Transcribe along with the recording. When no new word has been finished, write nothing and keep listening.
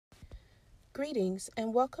Greetings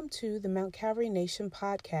and welcome to the Mount Calvary Nation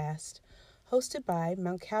podcast, hosted by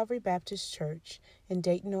Mount Calvary Baptist Church in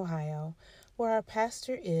Dayton, Ohio, where our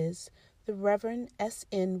pastor is the Reverend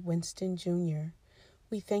S.N. Winston Jr.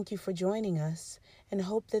 We thank you for joining us and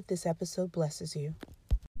hope that this episode blesses you.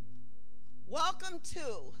 Welcome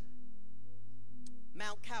to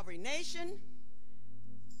Mount Calvary Nation.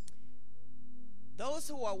 Those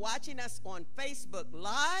who are watching us on Facebook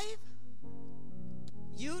Live,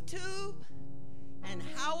 YouTube, and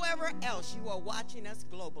however else you are watching us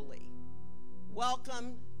globally,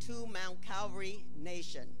 welcome to Mount Calvary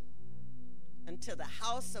Nation and to the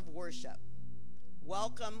house of worship.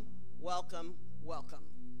 Welcome, welcome, welcome.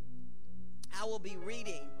 I will be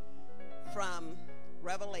reading from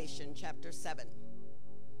Revelation chapter 7.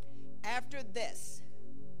 After this,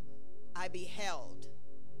 I beheld,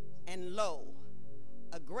 and lo,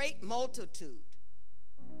 a great multitude,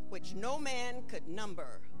 which no man could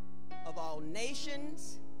number, of all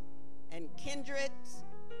nations and kindreds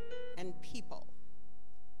and people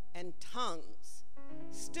and tongues,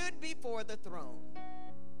 stood before the throne.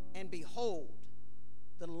 And behold,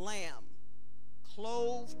 the Lamb,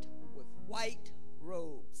 clothed with white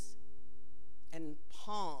robes and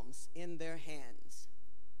palms in their hands,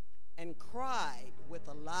 and cried with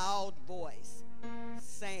a loud voice,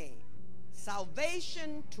 saying,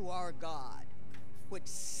 Salvation to our God, which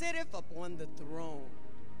sitteth upon the throne,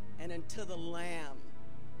 and unto the Lamb.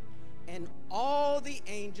 And all the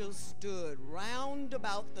angels stood round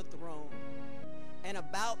about the throne, and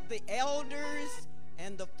about the elders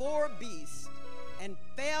and the four beasts, and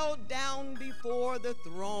fell down before the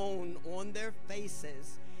throne on their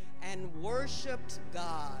faces, and worshiped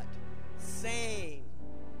God, saying,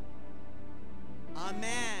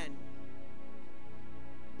 Amen.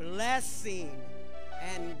 Blessing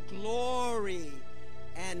and glory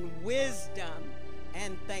and wisdom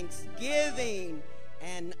and thanksgiving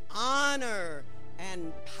and honor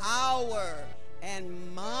and power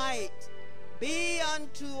and might be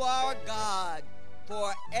unto our God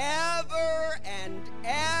forever and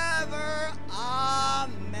ever.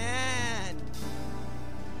 Amen.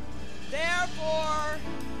 Therefore,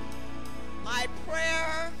 my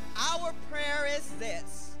prayer, our prayer is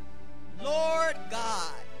this: Lord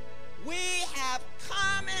God, we have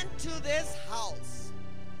come into this house.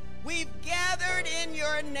 We've gathered in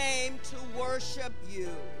your name to worship you.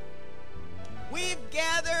 We've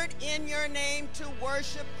gathered in your name to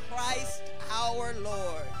worship Christ our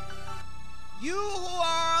Lord. You who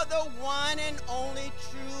are the one and only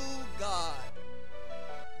true God,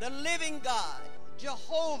 the living God,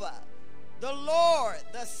 Jehovah, the Lord,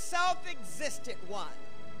 the self-existent one.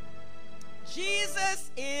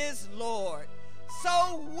 Jesus is Lord.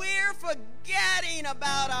 So we're forgetting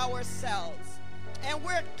about ourselves, and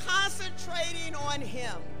we're concentrating on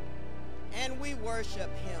him, and we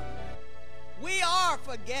worship him. We are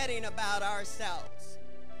forgetting about ourselves,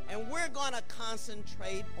 and we're going to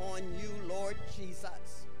concentrate on you, Lord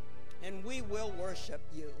Jesus, and we will worship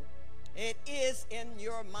you. It is in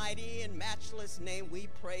your mighty and matchless name we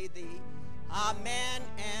pray thee. Amen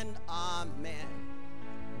and amen.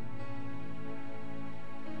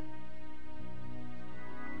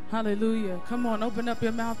 Hallelujah. Come on, open up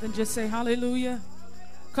your mouth and just say hallelujah.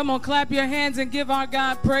 Come on, clap your hands and give our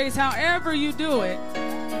God praise however you do it.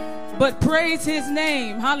 But praise his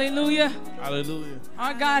name. Hallelujah. Hallelujah.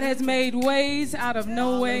 Our God has made ways out of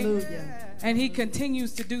no way. Hallelujah. And he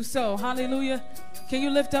continues to do so. Hallelujah. Can you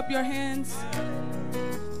lift up your hands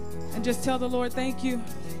and just tell the Lord thank you?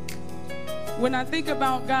 When I think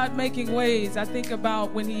about God making ways, I think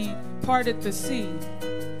about when he parted the sea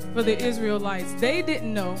for the Israelites. They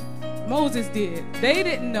didn't know. Moses did. They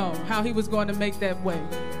didn't know how he was going to make that way.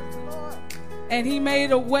 And he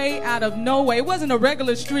made a way out of no way. It wasn't a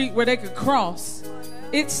regular street where they could cross.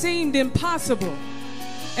 It seemed impossible.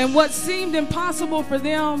 And what seemed impossible for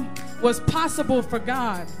them was possible for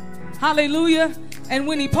God. Hallelujah. And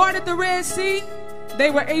when he parted the Red Sea, they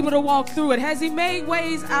were able to walk through it. Has he made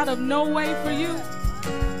ways out of no way for you?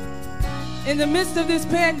 In the midst of this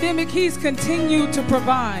pandemic, he's continued to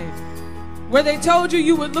provide. Where they told you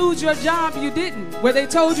you would lose your job, you didn't. Where they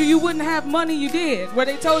told you you wouldn't have money, you did. Where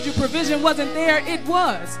they told you provision wasn't there, it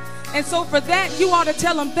was. And so for that, you ought to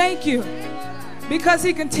tell him thank you, because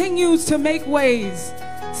he continues to make ways.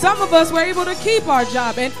 Some of us were able to keep our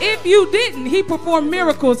job, and if you didn't, he performed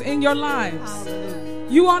miracles in your lives.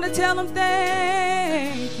 You ought to tell him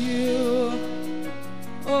thank you.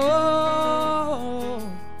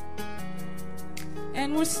 Oh,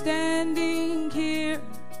 and we're standing here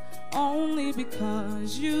only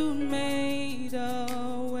because you made a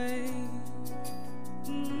way.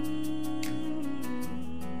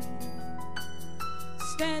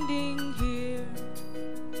 standing here,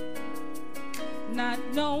 not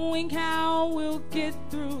knowing how we'll get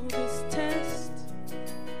through this test,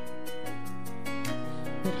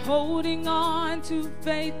 but holding on to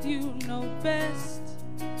faith you know best.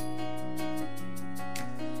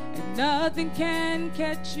 And nothing can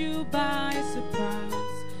catch you by surprise.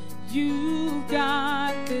 You've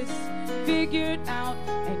got this figured out,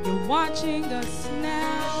 and you're watching us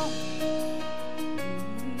now.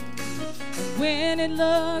 And when it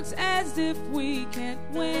looks as if we can't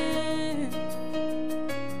win,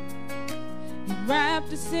 you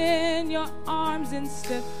wrapped us in your arms and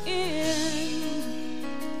stepped in.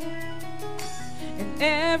 And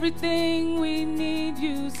everything we need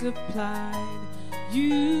you supplied.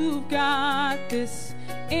 You've got this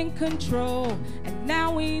in control, and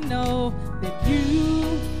now we know that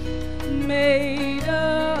you made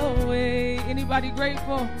a way. Anybody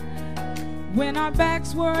grateful? When our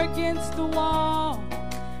backs were against the wall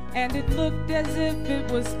and it looked as if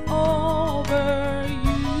it was over,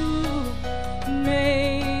 you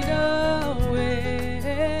made a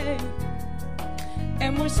way.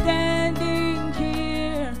 And we're standing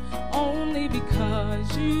here only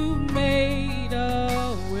because you made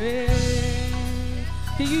a way.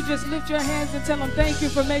 Can you just lift your hands and tell them thank you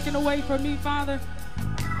for making a way for me, Father?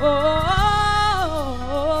 Oh,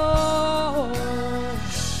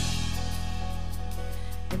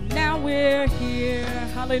 and now we're here,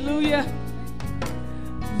 hallelujah,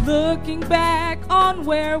 looking back on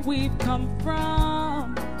where we've come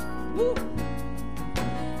from. Woo.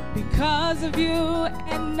 Because of you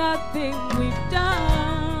and nothing we've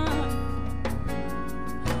done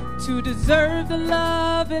to deserve the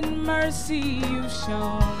love and mercy you've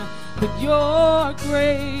shown, but your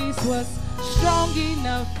grace was strong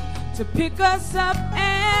enough to pick us up,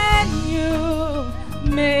 and you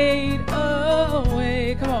made a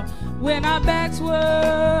way. Come on. When our backs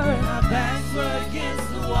were against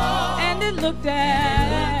the wall, and it looked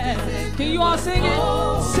as, can you all sing it?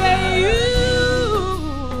 Say you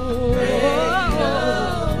made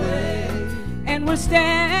a way. And we're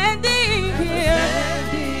standing here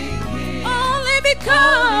only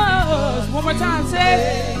because, one more time,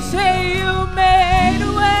 say you made a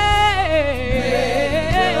way.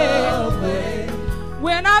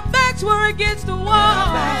 When our backs were against the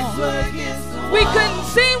wall, we couldn't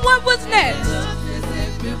see what was next,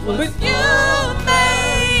 but you made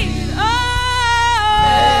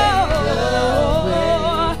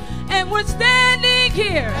and we're standing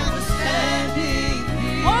here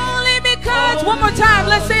only because, one more time,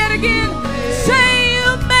 let's say it again, say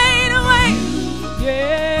you made a way.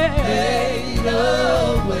 Yeah.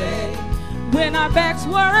 When our backs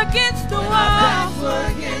were against the wall,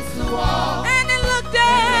 and it looked as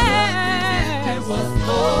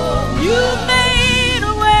you made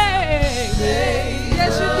a way.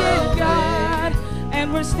 Yes, you did, God. And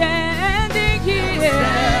we're standing here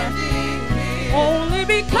only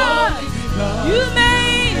because you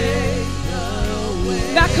made it.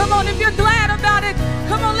 Now come on, if you're glad about it,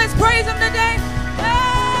 come on, let's praise him today.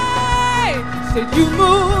 Hey! Said you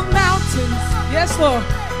move mountains, yes, Lord,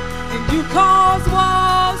 and you cause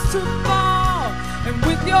walls to fall. And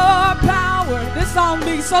with your power, this song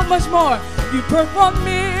means so much more. You perform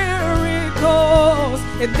miracles,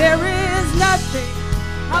 and there is nothing,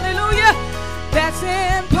 hallelujah, that's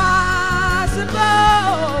impossible.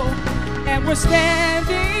 And we're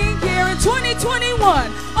standing here in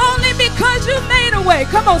 2021 only because you made a way.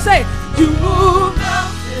 Come on, say, you move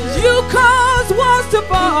mountains, you cause walls to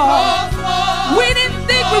fall. We didn't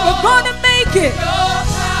think we were going to make it.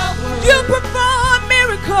 You perform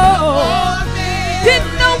miracles.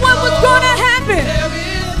 Didn't know what was going to happen.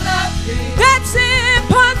 That's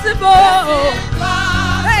impossible.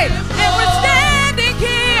 Hey, and we're standing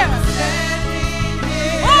here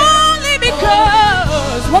only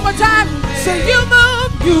because, one more time, so you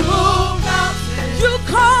move, you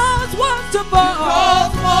cause walls to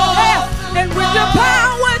fall. Yeah. And with your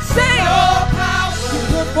power, say, you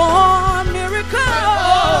perform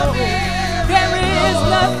miracles. There is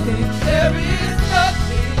nothing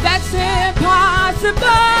that's impossible.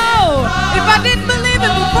 If I didn't believe it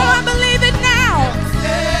before, I believe it now.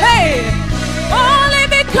 Hey, only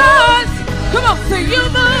because, come on, say you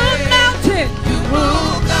move mountains,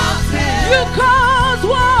 you cause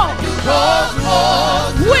walls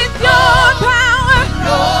with your power.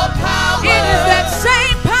 It is that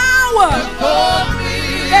same power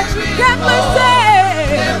that you kept us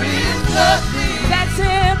safe. That's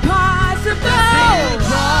impossible.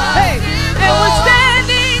 Hey, and we're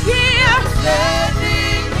standing here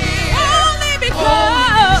only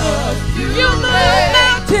because you move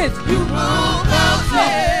mountains.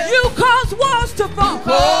 You cause walls to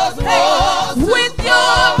perform. Hey, With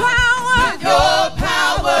your power.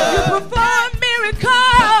 You perform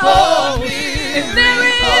miracles. And there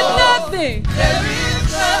is nothing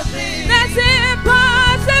that's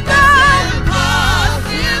impossible.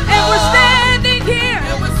 And we're standing here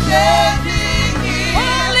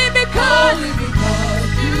only because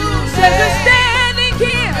said you're standing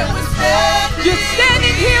here. You're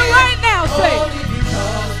standing here right now. Say,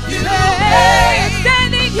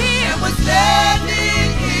 standing here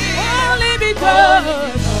only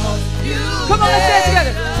because. Come on, let's say it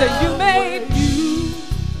together. Say, you made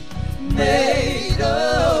a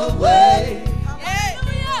way.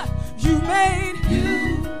 Hallelujah. You made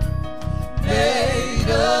Made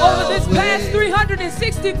a over this past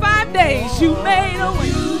 365 days. You made a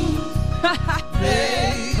way.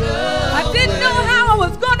 I didn't know how I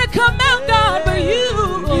was going to come out, God, but you.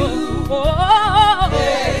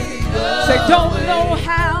 Say, don't know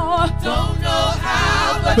how,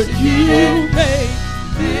 but you made.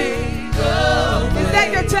 Is that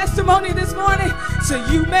your testimony this morning? So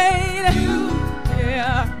you made.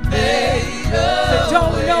 Yeah. Say,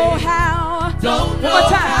 don't know how. One more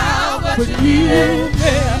time. But you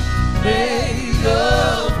made a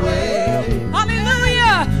way.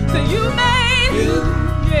 Hallelujah. So you made.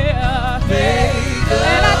 Yeah.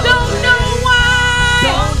 And I don't know why.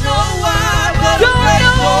 Don't know why. Don't know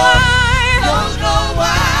why. Don't know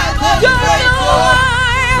why. Don't know why.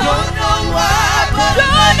 Don't know why.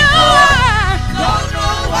 Don't know why. Don't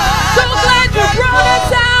know why. So glad you brought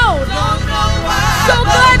us out. Don't know why. So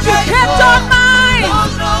glad you kept our minds.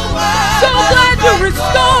 Don't know why. So glad you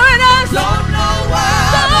restored us. Don't know why.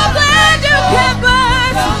 So glad you kept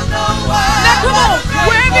us. Don't know why. Now come on,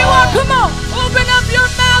 wherever you are, come on. Open up your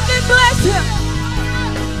mouth and bless him.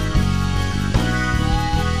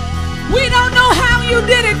 We don't know how you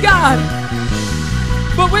did it, God,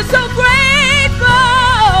 but we're so grateful.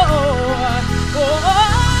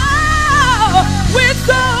 Oh, we're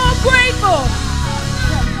so grateful.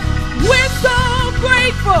 We're so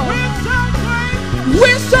grateful.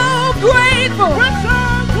 We're so grateful.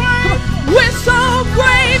 We're so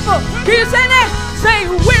grateful. Can you say that? Say,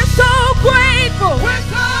 we're so grateful.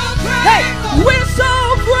 Hey, we're so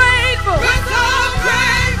grateful.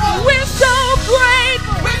 We're so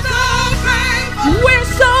grateful. We're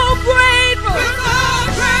so grateful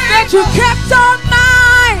that you kept our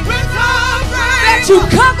mind, that you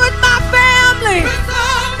covered my family,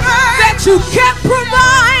 that you kept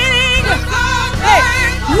providing. Hey,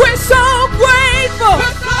 we're so grateful.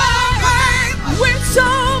 We're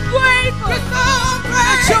so grateful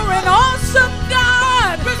that you're an awesome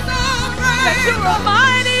God, that you're a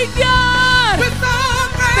mighty God,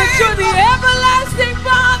 that you're the everlasting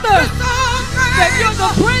Father, that you're the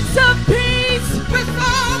Prince of Peace,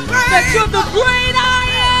 that you're the great I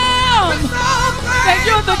am, that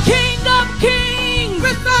you're the King of Kings,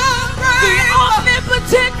 the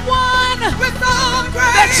omnipotent one,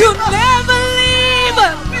 that you never leave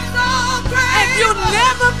us, and you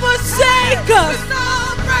never forsake us.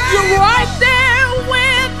 You're right there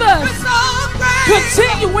with us,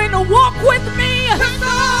 continuing to walk with me.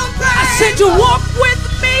 I said you walk with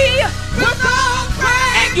me,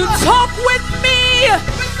 and you talk with me,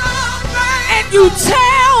 and you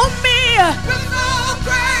tell me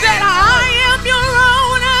that I am your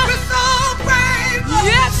owner.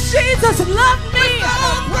 Yes, Jesus loved me.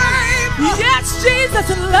 Yes, Jesus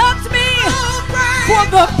loves me. For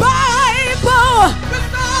the Bible,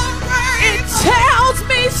 it tells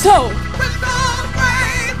me so.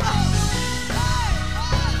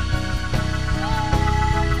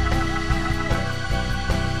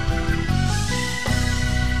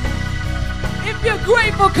 If you're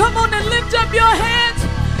grateful, come on and lift up your hands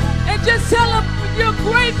and just tell them you're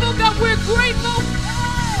grateful. God, we're grateful.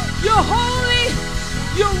 You're holy.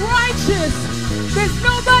 You're righteous. There's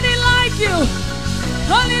nobody like you.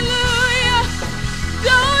 Hallelujah.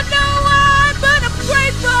 Don't know why, but I'm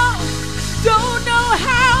grateful. Don't know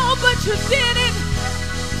how, but you did it.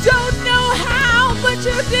 Don't know how, but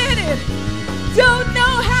you did it. Don't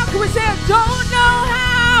know how. Can we say it? Don't know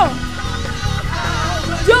how.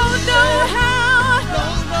 Don't know how.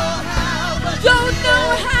 Don't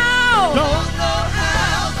know how.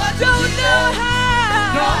 Don't know how.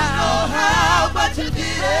 But you did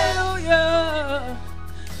it. Hallelujah.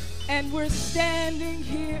 And we're standing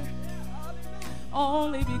here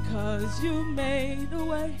only because you made a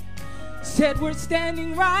way. Said we're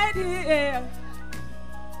standing right here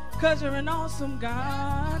because you're an awesome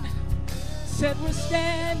God. Said we're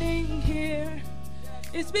standing here.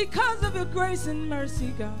 It's because of your grace and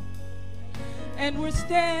mercy, God. And we're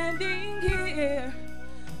standing here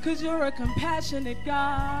 'cause you're a compassionate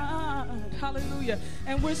God. Hallelujah.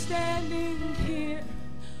 And we're standing here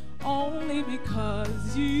only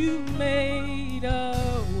because you made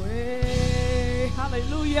a way.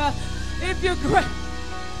 Hallelujah. If you're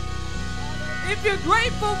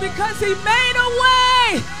grateful because he made a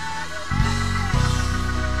way.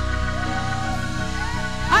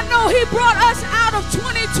 I know he brought us out of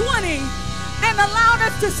 2020 and allowed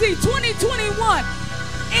us to see 2021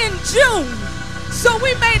 in June. So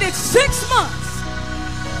we made it 6 months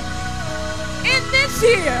in this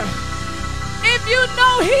year. If you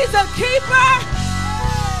know he's a keeper,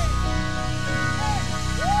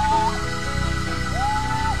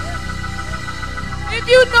 if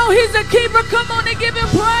you know he's a keeper, come on and give him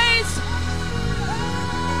praise.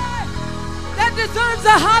 That deserves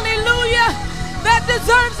a hallelujah. That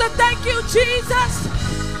deserves a thank you, Jesus.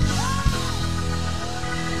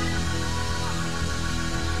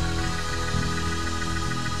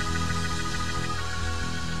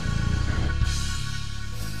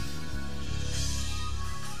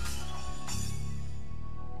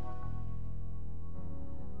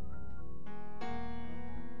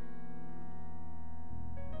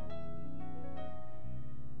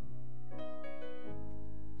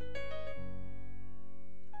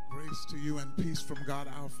 To you and peace from God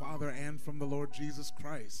our Father and from the Lord Jesus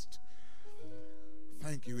Christ.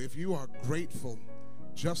 Thank you. If you are grateful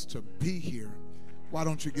just to be here, why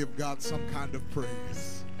don't you give God some kind of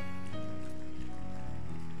praise?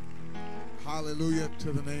 Hallelujah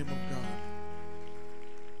to the name of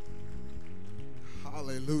God.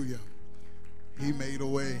 Hallelujah. He made a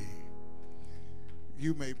way.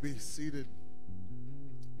 You may be seated.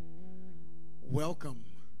 Welcome.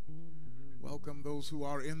 Welcome those who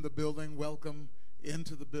are in the building. Welcome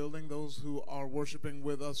into the building. Those who are worshiping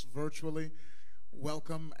with us virtually,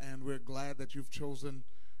 welcome, and we're glad that you've chosen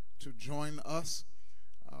to join us.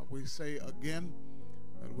 We say again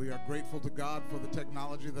that we are grateful to God for the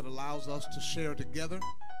technology that allows us to share together.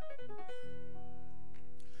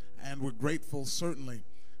 And we're grateful certainly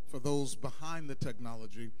for those behind the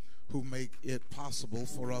technology who make it possible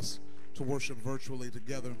for us to worship virtually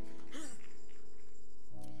together.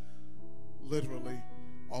 Literally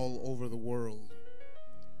all over the world.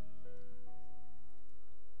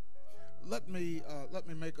 Let me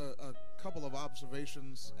make a couple of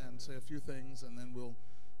observations and say a few things, and then we'll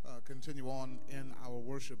continue on in our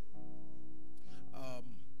worship.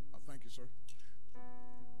 Thank you, sir.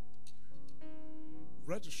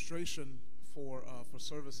 Registration for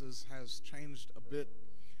services has changed a bit.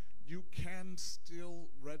 You can still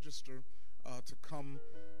register to come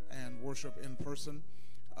and worship in person.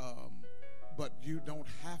 But you don't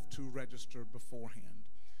have to register beforehand.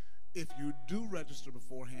 If you do register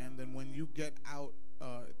beforehand, then when you get out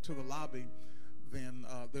to the lobby, then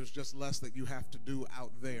there's just less that you have to do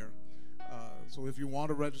out there. So if you want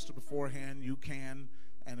to register beforehand, you can,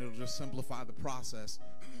 and it'll just simplify the process.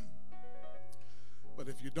 But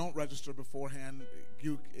if you don't register beforehand,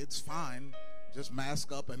 it's fine. Just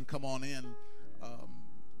mask up and come on in.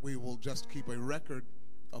 We will just keep a record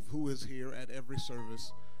of who is here at every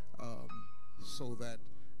service. So that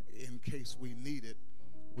in case we need it,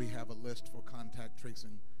 we have a list for contact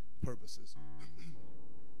tracing purposes.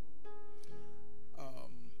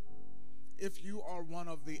 If you are one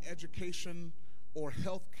of the education or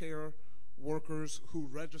healthcare workers who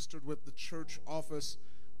registered with the church office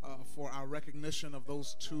for our recognition of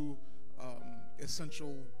those two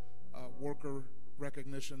essential worker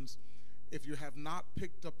recognitions, if you have not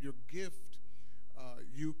picked up your gift,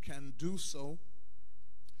 you can do so.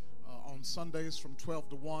 On Sundays from 12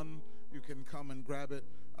 to 1, you can come and grab it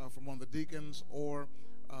from one of the deacons, or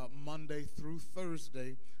Monday through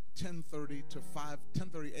Thursday,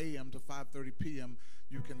 10:30 a.m. to 5:30 p.m.,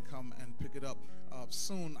 you can come and pick it up.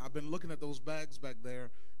 Soon, I've been looking at those bags back there,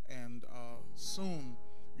 and soon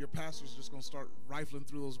your pastor's just going to start rifling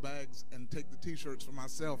through those bags and take the T-shirts for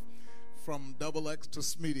myself from XXL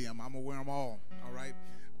to medium. I'm going to wear them all right?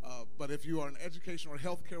 But if you are an education or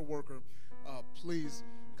healthcare worker, please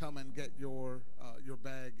come and get your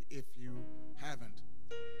bag if you haven't.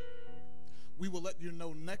 We will let you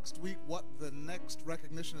know next week what the next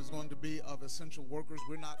recognition is going to be of essential workers.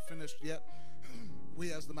 We're not finished yet.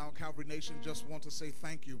 We as the Mount Calvary Nation just want to say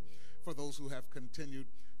thank you for those who have continued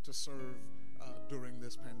to serve during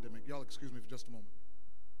this pandemic. Y'all excuse me for just a moment.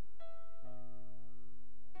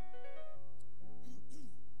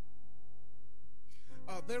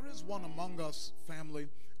 There is one among us, family,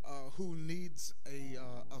 who needs a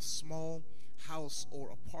small house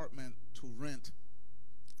or apartment to rent.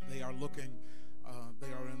 They are looking. They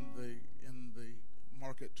are in the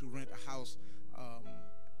market to rent a house,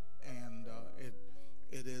 and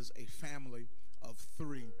It is a family of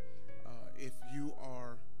 3. If you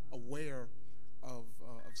are aware of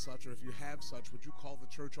such, or if you have such, would you call the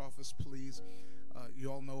church office, please?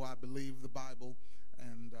 You all know I believe the Bible,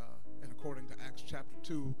 and according to Acts chapter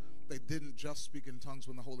 2, they didn't just speak in tongues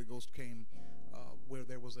when the Holy Ghost came. Where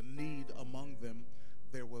there was a need among them,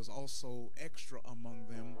 there was also extra among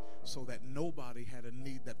them, so that nobody had a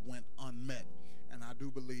need that went unmet. And I do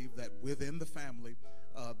believe that within the family,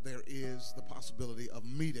 there is the possibility of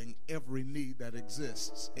meeting every need that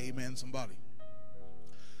exists. Amen, somebody.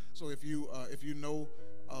 So if you know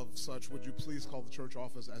of such, would you please call the church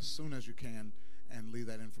office as soon as you can and leave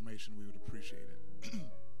that information? We would appreciate it.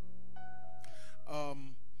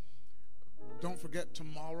 Don't forget,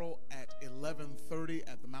 tomorrow at 11:30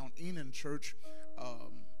 at the Mount Enon Church,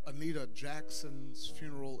 Anita Jackson's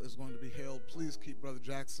funeral is going to be held. Please keep Brother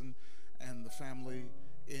Jackson and the family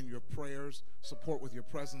in your prayers. Support with your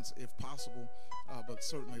presence if possible, but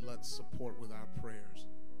certainly let's support with our prayers.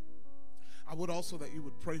 I would also that you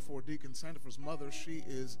would pray for Deacon Sandifer's mother. She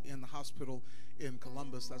is in the hospital in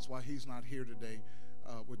Columbus. That's why he's not here today.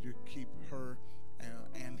 Would you keep her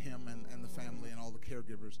and him and the family and all the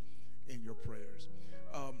caregivers in your prayers?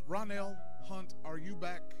 Ronell Hunt, are you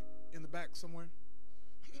back in the back somewhere?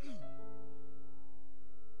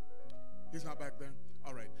 He's not back there?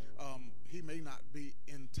 All right. He may not be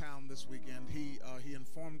in town this weekend. He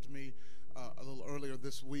informed me a little earlier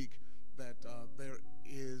this week that there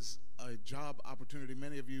is a job opportunity.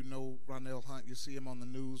 Many of you know Ronell Hunt. You see him on the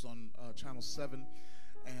news on Channel 7.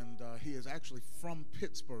 And he is actually from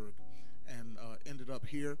Pittsburgh and ended up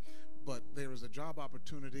here. But there is a job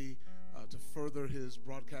opportunity to further his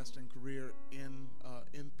broadcasting career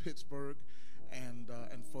in Pittsburgh. And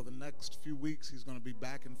for the next few weeks, he's going to be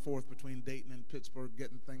back and forth between Dayton and Pittsburgh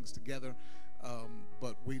getting things together.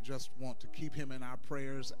 But we just want to keep him in our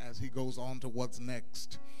prayers as he goes on to what's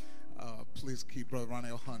next. Please keep Brother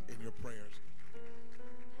Ronell Hunt in your prayers.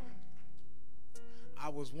 I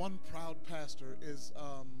was one proud pastor. Is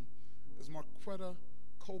Marquetta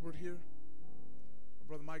Colbert here? Or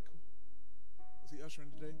Brother Michael? Is he ushering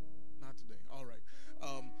today? Not today. All right.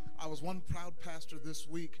 I was one proud pastor this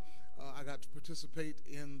week. I got to participate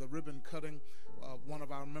in the ribbon cutting. One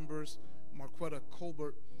of our members, Marquetta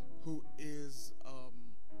Colbert, who is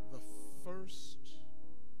the first,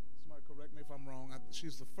 somebody correct me if I'm wrong,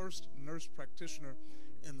 she's the first nurse practitioner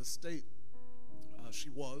in the state. She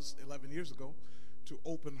was 11 years ago to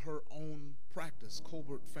open her own practice,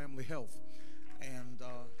 Colbert Family Health.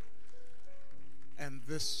 And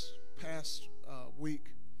this past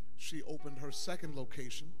week, she opened her second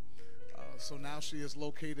location. So now she is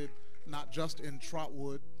located not just in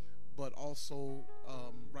Trotwood, but also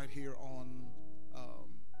right here on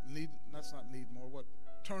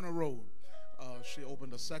Turner Road. She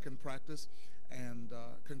opened a second practice, and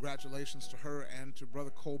congratulations to her and to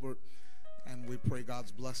Brother Colbert, and we pray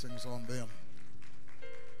God's blessings on them.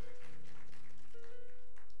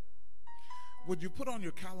 Would you put on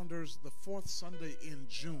your calendars the fourth Sunday in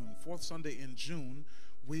June? Fourth Sunday in June,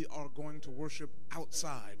 we are going to worship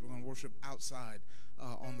outside. We're going to worship outside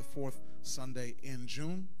on the fourth Sunday in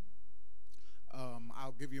June.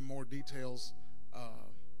 I'll give you more details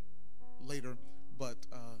later, but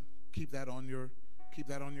keep that on your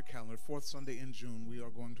calendar. Fourth Sunday in June, we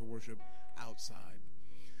are going to worship outside.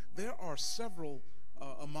 There are several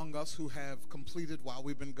among us who have completed, while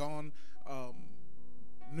we've been gone,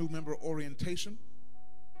 new member orientation,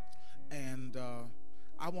 and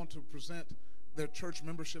I want to present their church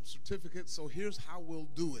membership certificate. So here's how we'll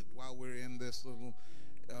do it while we're in this little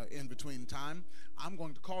in-between time. I'm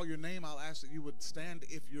going to call your name. I'll ask that you would stand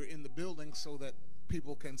if you're in the building so that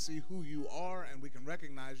people can see who you are and we can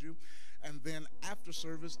recognize you. And then after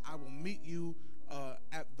service, I will meet you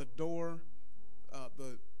at the door,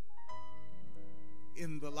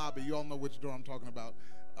 in the lobby. You all know which door I'm talking about.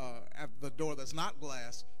 At the door that's not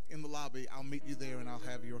glass in the lobby, I'll meet you there and I'll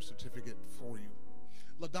have your certificate for you.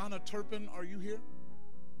 LaDonna Turpin, are you here?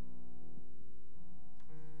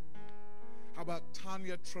 How about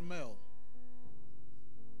Tanya Trammell?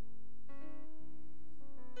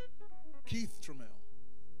 Keith Trammell.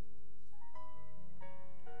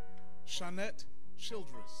 Shanette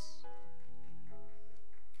Childress.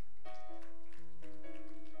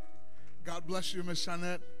 God bless you, Miss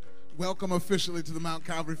Shanette. Welcome officially to the Mount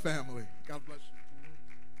Calvary family. God bless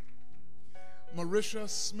you. Marisha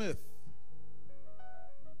Smith.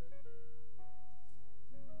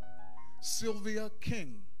 Sylvia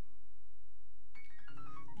King.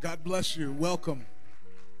 God bless you. Welcome.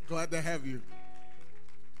 Glad to have you.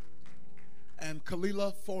 And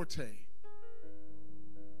Kalila Forte.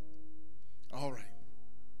 All right.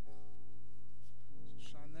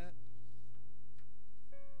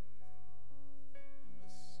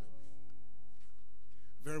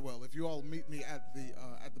 well. If you all meet me at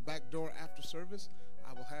the back door after service,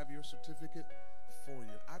 I will have your certificate for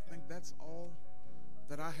you. I think that's all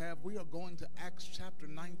that I have. We are going to Acts chapter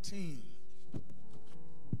 19.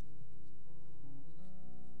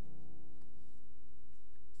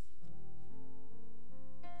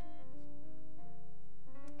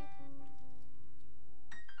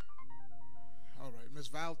 All right, Miss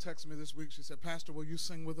Val texted me this week. She said, Pastor, will you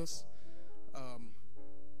sing with us?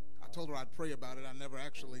 I told her I'd pray about it. I never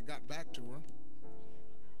actually got back to her.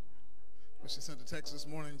 But she sent a text this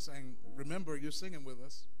morning saying, remember, you're singing with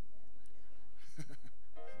us.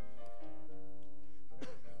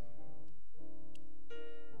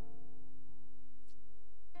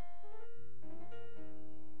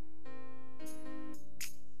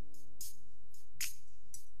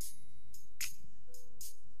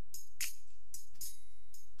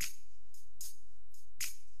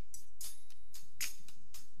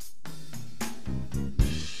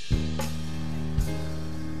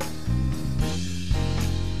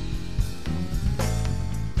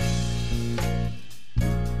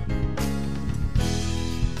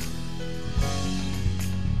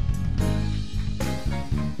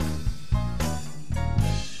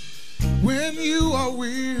 When you are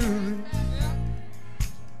weary,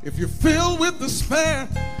 if you're filled with despair,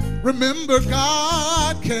 remember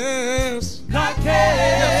God cares. God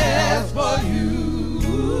cares for you.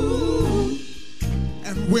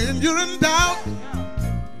 And when you're in doubt,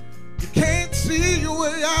 you can't see your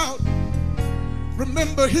way out,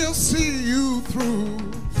 remember He'll see you through.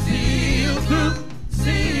 See you through.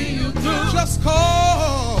 See you through. Just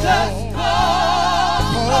call. Just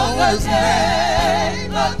call His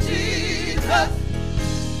name. of Jesus.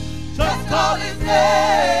 Just call His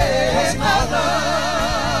name. Just call my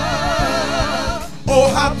love.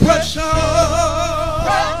 Oh, how precious. Oh,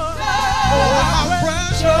 how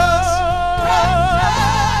precious.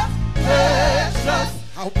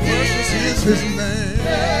 How precious is His name.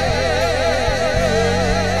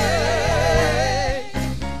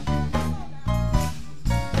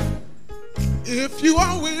 If you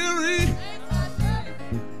are weary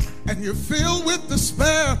and you're filled with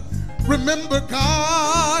despair, remember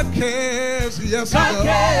God cares. Yes, God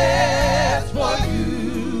cares for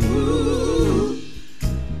you.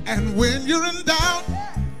 And when you're in doubt,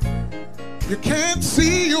 you can't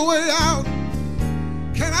see your way out,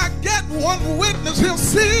 can I get one witness? He'll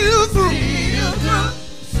see you through. See you through.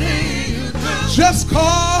 See you through. Just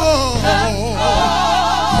call. Call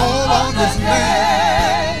on His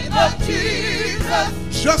name of Jesus.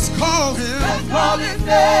 Just call Him. Just call His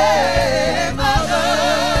name, my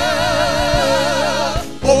love.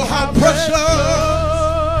 Oh, how precious.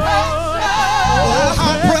 Oh,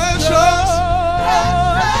 how precious.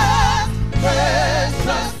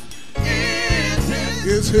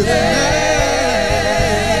 Is His name.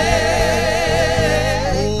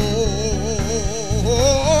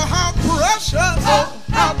 Oh, how precious. Oh,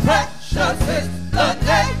 how precious is the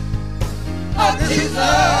name of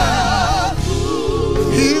Jesus.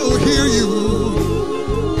 He'll hear you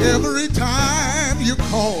every time you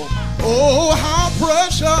call. Oh, how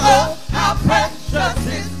precious. Oh, how precious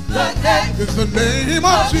is the name. It's the name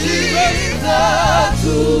of Jesus.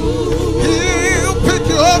 He'll pick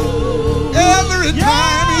you up every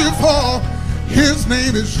time you fall. His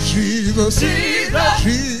name is Jesus. Jesus.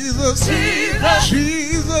 Jesus. Jesus.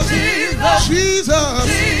 Jesus. Jesus.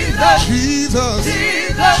 Jesus.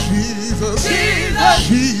 Jesus.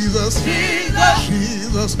 Jesus. Jesus.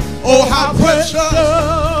 Jesus. Oh, how precious.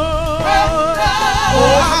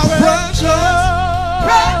 Oh, how precious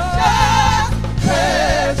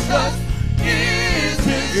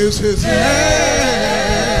is His name.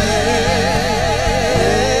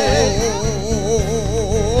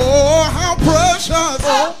 Oh, how precious.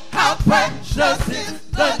 Oh, how precious is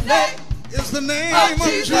the name Is the name of of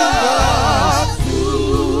Jesus.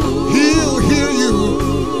 He'll hear you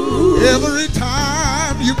every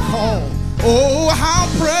time you call. Oh, how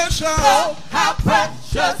precious. Oh, how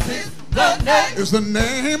precious is the name Is the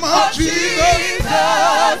name of Jesus.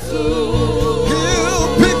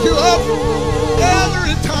 He'll pick you up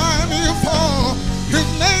every time you fall. His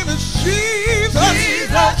name is Jesus.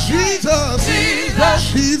 Jesus. Jesus.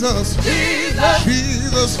 Jesus.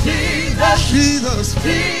 Jesus. Jesus.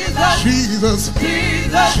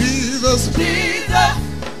 Jesus.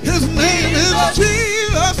 His name is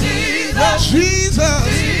Jesus. Jesus. Jesus.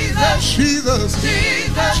 Jesus.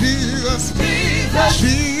 Jesus.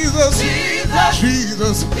 Jesus.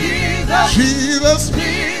 Jesus.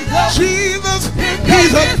 Jesus.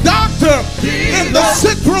 He's a doctor in the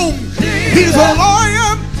sick room. He's a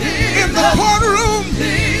lawyer in the courtroom.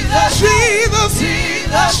 Jesus.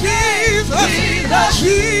 Jesus. Jesus.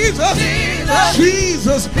 Jesus,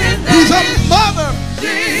 Jesus. He's a mother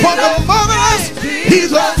for the motherless.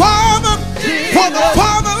 He's a father for the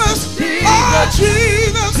fatherless. Oh,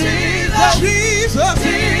 Jesus, Jesus,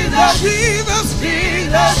 Jesus,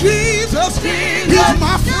 Jesus. He's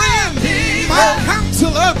my friend, my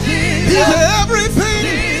counselor. He's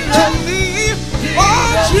everything to me. Oh,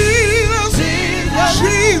 Jesus,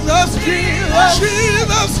 Jesus,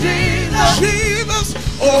 Jesus, Jesus.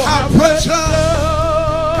 Oh, how precious. Oh,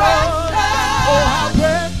 how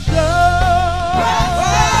precious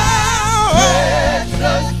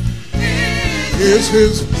is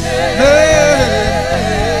his name.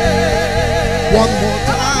 One more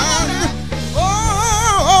time.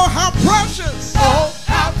 Oh, how precious. Oh,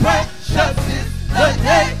 how precious is the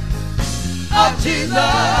name of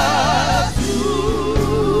Jesus.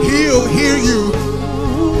 He'll hear you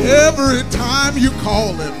every time you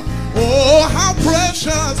call him. Oh, how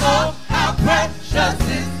precious. Oh, how precious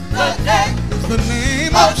is the name. The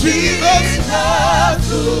name of Jesus.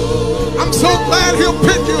 I'm so glad he'll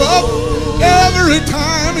pick you up every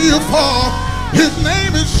time you fall. His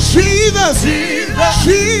name is Jesus. Jesus.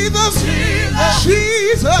 Jesus.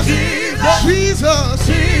 Jesus. Jesus.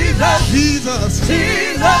 Jesus.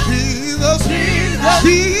 Jesus.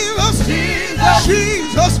 Jesus.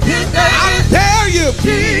 Jesus. I dare you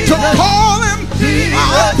to call him.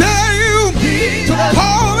 I dare you to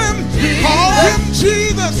call him. Call him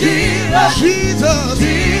Jesus. Jesus.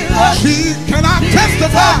 Can I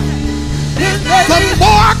testify? The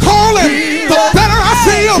more I call him, the better I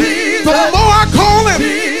feel. The more I call him,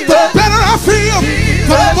 the better I feel.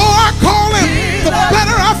 The more I call him, the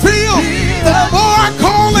better I feel. The more I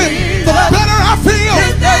call him, the better I feel.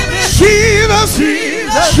 Jesus,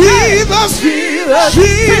 Jesus,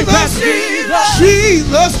 Jesus,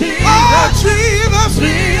 Jesus, oh Jesus,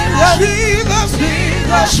 Jesus,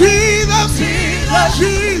 Jesus,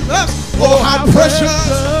 Jesus, oh how precious,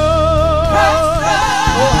 oh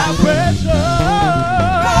how precious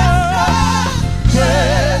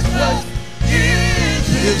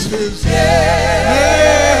is his name,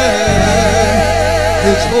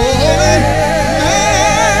 his holy name.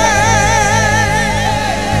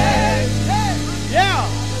 Yeah.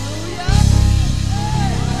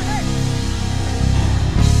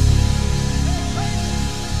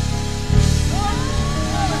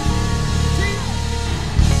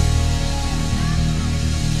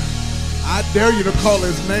 I dare you to call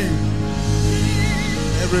his name.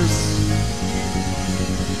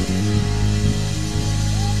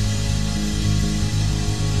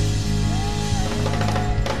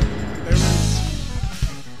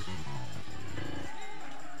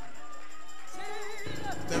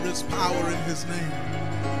 There is power in his name.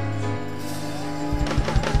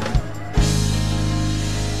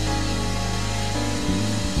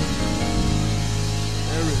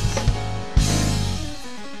 There is.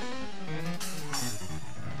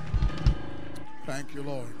 Thank you,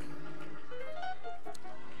 Lord.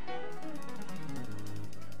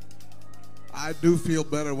 I do feel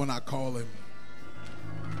better when I call him.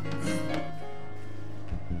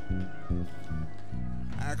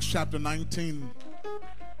 Acts chapter 19.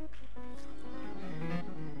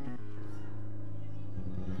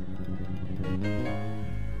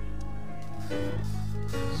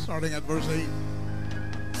 Starting at verse 8.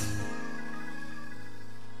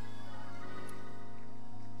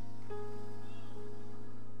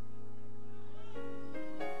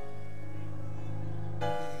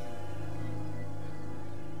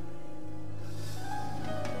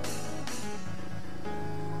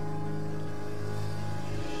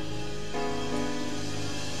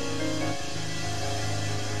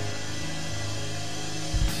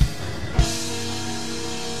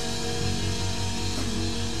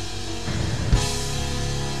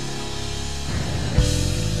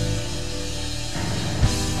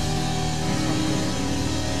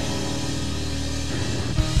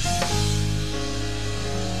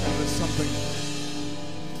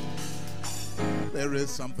 There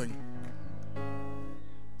is something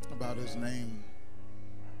about his name.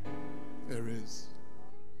 There is.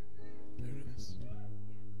 There is.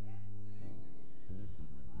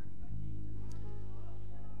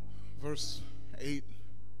 Verse 8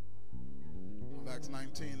 of Acts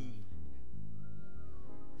 19.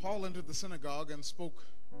 Paul entered the synagogue and spoke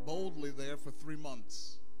boldly there for 3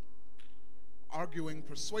 months, arguing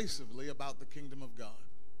persuasively about the kingdom of God.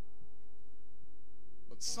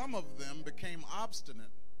 But some of them became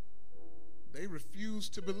obstinate. They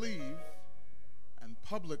refused to believe and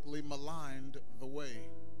publicly maligned the way.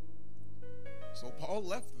 So Paul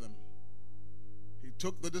left them. He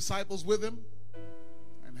took the disciples with him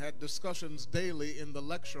and had discussions daily in the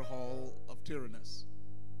lecture hall of Tyrannus.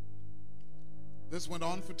 This went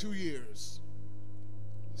on for 2 years,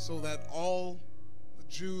 so that all the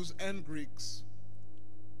Jews and Greeks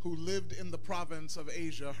who lived in the province of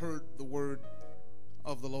Asia heard the word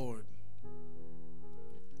of the Lord.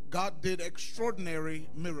 God did extraordinary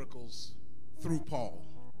miracles through Paul,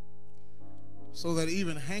 so that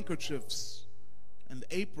even handkerchiefs and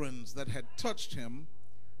aprons that had touched him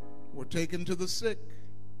were taken to the sick,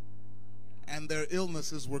 and their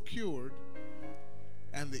illnesses were cured,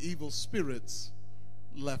 and the evil spirits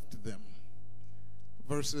left them.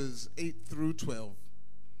 Verses 8 through 12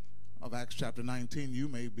 of Acts chapter 19. You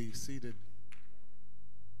may be seated.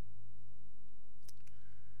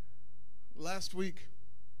 Last week,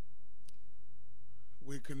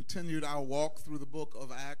 we continued our walk through the book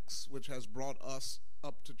of Acts, which has brought us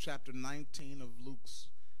up to chapter 19 of Luke's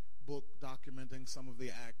book, documenting some of the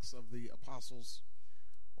acts of the apostles,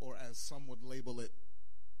 or as some would label it,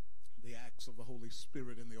 the acts of the Holy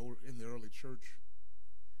Spirit in the early church.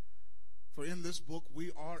 For in this book, we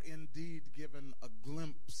are indeed given a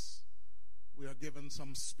glimpse. We are given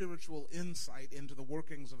some spiritual insight into the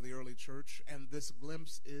workings of the early church, and this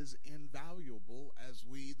glimpse is invaluable as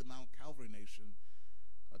we, the Mount Calvary Nation,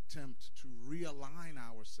 attempt to realign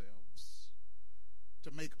ourselves,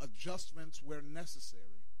 to make adjustments where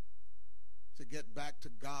necessary, to get back to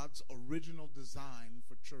God's original design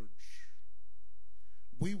for church.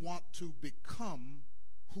 We want to become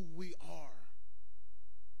who we are,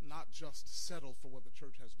 not just settle for what the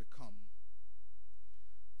church has become.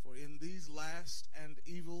 For in these last and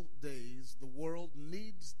evil days, the world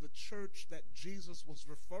needs the church that Jesus was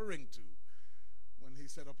referring to when he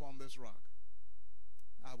said, upon this rock,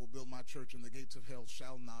 I will build my church, and the gates of hell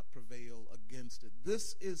shall not prevail against it.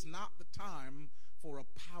 This is not the time for a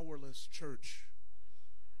powerless church.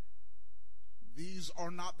 These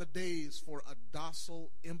are not the days for a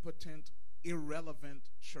docile, impotent, irrelevant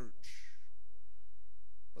church.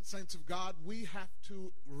 But saints of God, we have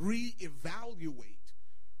to reevaluate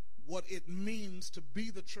what it means to be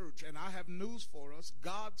the church. And I have news for us.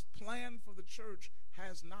 God's plan for the church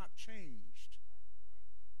has not changed.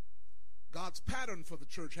 God's pattern for the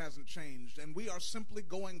church hasn't changed, and we are simply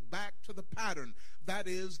going back to the pattern. That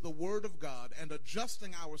is the Word of God, and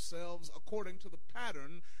adjusting ourselves according to the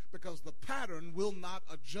pattern, because the pattern will not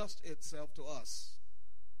adjust itself to us.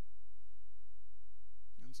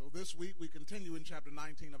 And so this week we continue in chapter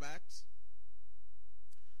 19 of Acts.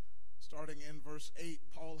 Starting in verse 8,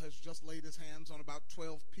 Paul has just laid his hands on about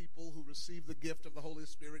 12 people who received the gift of the Holy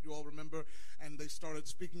Spirit, you all remember, and they started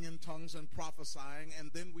speaking in tongues and prophesying.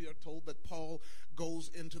 And then we are told that Paul goes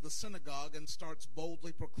into the synagogue and starts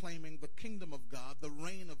boldly proclaiming the kingdom of God, the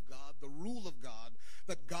reign of God, the rule of God,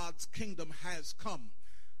 that God's kingdom has come,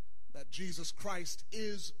 that Jesus Christ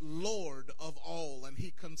is Lord of all. And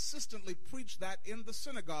he consistently preached that in the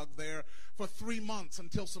synagogue there for 3 months,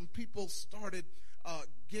 until some people started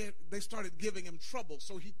giving him trouble.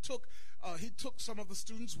 So he took some of the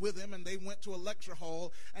students with him, and they went to a lecture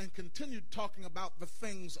hall and continued talking about the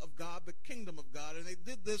things of God, the kingdom of God. And they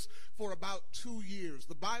did this for about 2 years.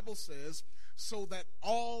 The Bible says, so that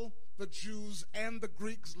all the Jews and the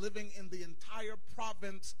Greeks living in the entire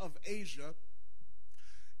province of Asia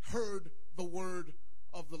heard the word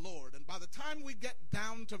of the Lord. And by the time we get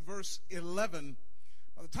down to verse 11,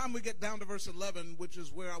 which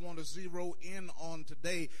is where I want to zero in on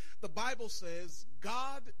today, the Bible says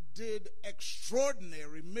God did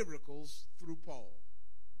extraordinary miracles through Paul.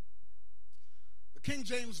 The King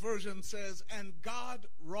James Version says, and God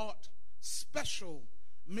wrought special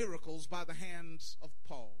miracles by the hands of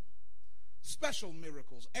Paul. Special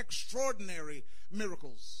miracles, extraordinary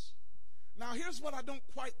miracles. Now, here's what I don't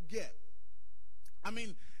quite get. I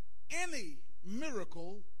mean, any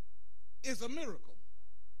miracle is a miracle.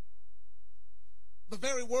 The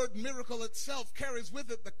very word miracle itself carries with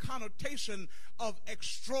it the connotation of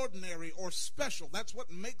extraordinary or special. That's what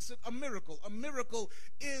makes it a miracle. A miracle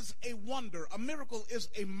is a wonder. A miracle is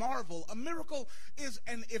a marvel. A miracle is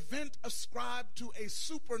an event ascribed to a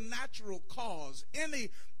supernatural cause. Any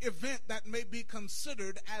event that may be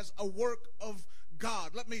considered as a work of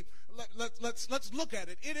God. Let's look at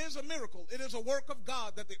it. It is a miracle. It is a work of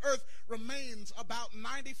God that the earth remains about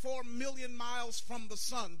 94 million miles from the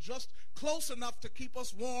sun, just close enough to keep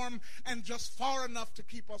us warm and just far enough to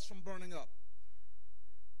keep us from burning up.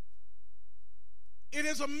 It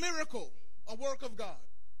is a miracle, a work of God,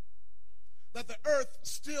 that the earth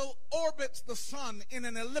still orbits the sun in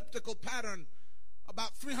an elliptical pattern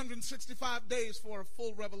about 365 days for a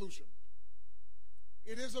full revolution.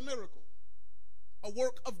 It is a miracle. a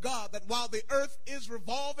work of God, that while the earth is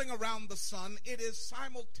revolving around the sun, it is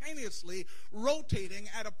simultaneously rotating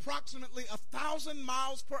at approximately 1,000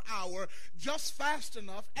 miles per hour, just fast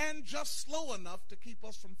enough and just slow enough to keep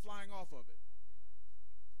us from flying off of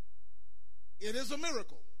it. It is a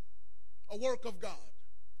miracle, a work of God,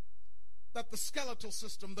 that the skeletal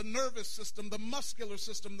system, the nervous system, the muscular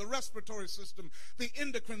system, the respiratory system, the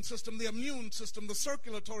endocrine system, the immune system, the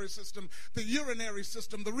circulatory system, the urinary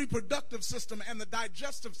system, the reproductive system, and the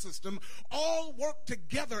digestive system all work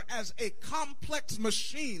together as a complex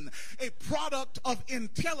machine, a product of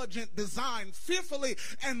intelligent design, fearfully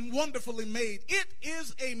and wonderfully made. It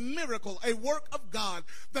is a miracle, a work of God,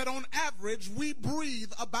 that on average we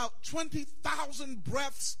breathe about 20,000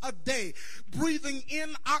 breaths a day, breathing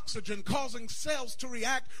in oxygen, causing cells to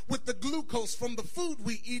react with the glucose from the food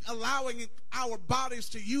we eat, allowing our bodies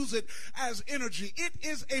to use it as energy. It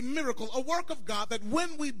is a miracle, a work of God, that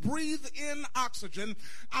when we breathe in oxygen,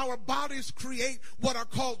 our bodies create what are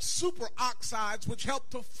called superoxides, which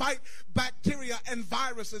help to fight bacteria and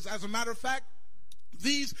viruses. As a matter of fact,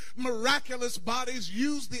 these miraculous bodies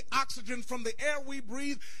use the oxygen from the air we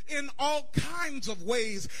breathe in all kinds of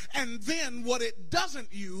ways. And then what it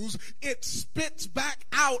doesn't use, it spits back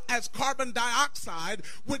out as carbon dioxide,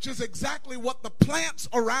 which is exactly what the plants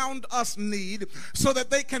around us need so that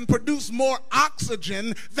they can produce more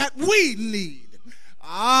oxygen that we need.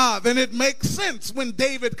 Then it makes sense when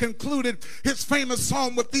David concluded his famous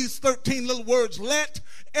psalm with these 13 little words: let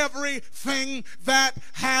everything that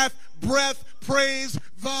hath breath praise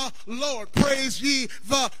the Lord. Praise ye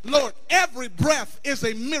the Lord. Every breath is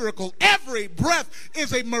a miracle. Every breath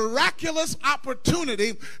is a miraculous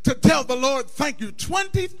opportunity to tell the Lord thank you.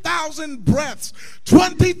 20,000 breaths,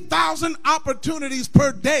 20,000 opportunities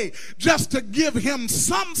per day just to give him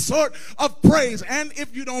some sort of praise. And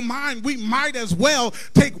if you don't mind, we might as well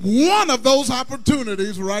take one of those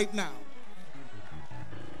opportunities right now.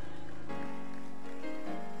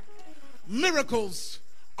 Miracles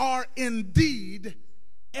are indeed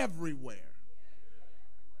everywhere.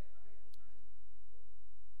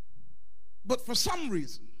 But for some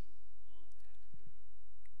reason,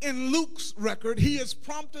 in Luke's record, he is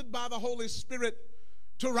prompted by the Holy Spirit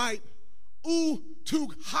to write ou tu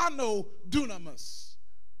hano dunamis,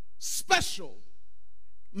 special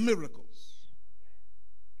miracles,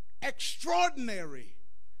 extraordinary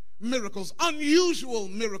miracles, unusual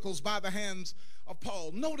miracles by the hands of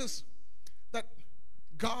Paul. Notice that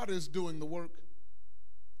God is doing the work,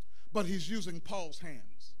 but he's using Paul's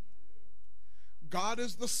hands. God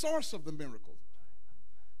is the source of the miracle.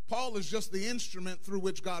 Paul is just the instrument through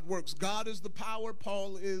which God works. God is the power.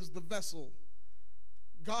 Paul is the vessel.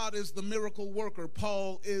 God is the miracle worker.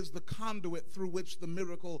 Paul is the conduit through which the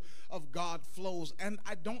miracle of God flows. And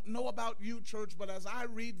I don't know about you, church, but as I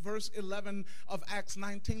read verse 11 of Acts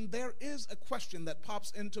 19, there is a question that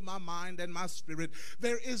pops into my mind and my spirit.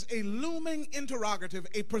 There is a looming interrogative,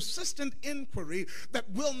 a persistent inquiry that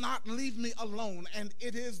will not leave me alone. And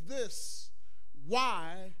it is this: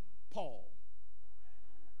 why Paul?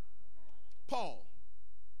 Paul,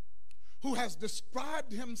 who has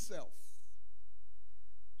described himself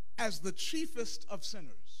as the chiefest of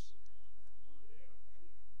sinners.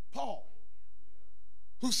 Paul,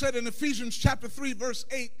 who said in Ephesians chapter 3 verse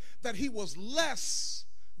 8 that he was less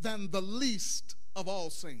than the least of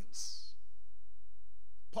all saints.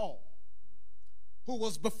 Paul, who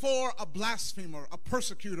was before a blasphemer, a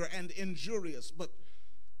persecutor, and injurious, but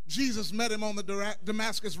Jesus met him on the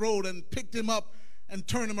Damascus road and picked him up and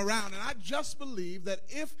turned him around. And I just believe that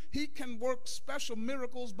if he can work special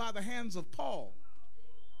miracles by the hands of Paul,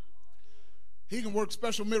 he can work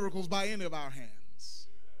special miracles by any of our hands.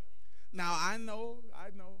 Now, I know.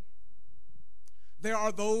 There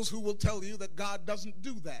are those who will tell you that God doesn't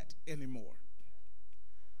do that anymore.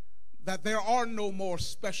 That there are no more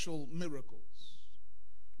special miracles.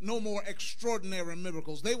 No more extraordinary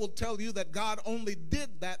miracles. They will tell you that God only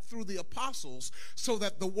did that through the apostles so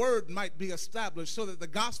that the word might be established, so that the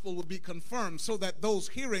gospel would be confirmed, so that those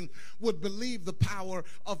hearing would believe the power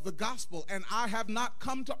of the gospel. And I have not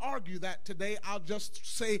come to argue that today. I'll just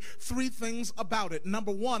say three things about it.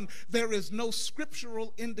 Number one, there is no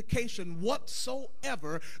scriptural indication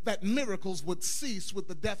whatsoever that miracles would cease with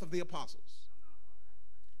the death of the apostles.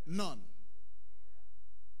 None.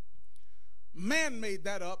 Man made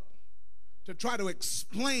that up to try to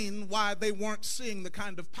explain why they weren't seeing the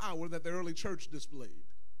kind of power that the early church displayed.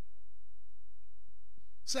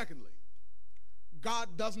 Secondly,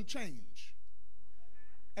 God doesn't change.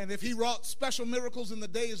 And if he wrought special miracles in the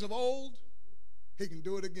days of old, he can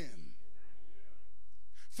do it again.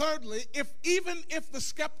 Thirdly, even if the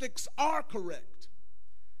skeptics are correct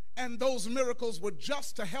and those miracles were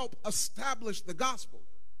just to help establish the gospel,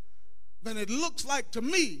 then it looks like to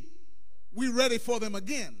me we're ready for them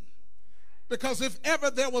again. Because if ever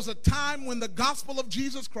there was a time when the gospel of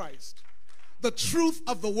Jesus Christ, the truth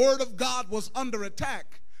of the word of God, was under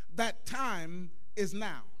attack, that time is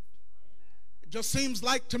now. Just seems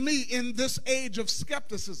like to me, in this age of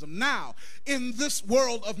skepticism now, in this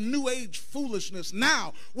world of new age foolishness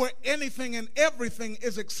now, where anything and everything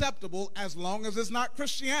is acceptable as long as it's not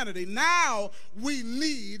Christianity, now we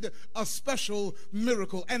need a special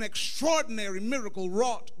miracle, an extraordinary miracle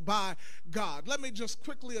wrought by God. Let me just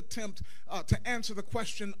quickly attempt to answer the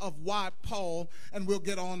question of why Paul, and we'll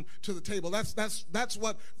get on to the table. That's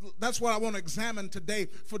what I want to examine today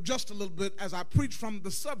for just a little bit as I preach from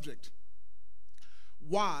the subject.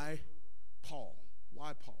 Why Paul?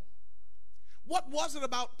 Why Paul? What was it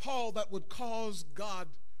about Paul that would cause God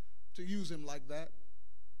to use him like that?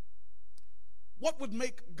 What would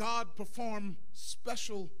make God perform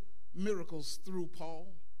special miracles through Paul?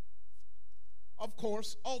 Of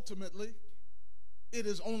course, ultimately, it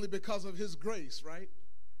is only because of his grace, right?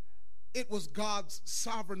 It was God's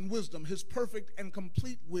sovereign wisdom, his perfect and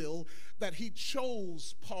complete will, that he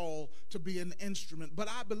chose Paul to be an instrument. But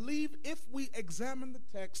I believe if we examine the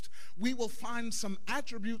text, we will find some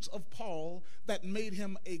attributes of Paul that made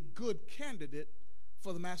him a good candidate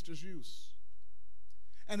for the master's use.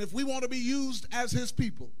 And if we want to be used as his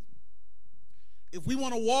people, if we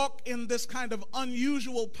want to walk in this kind of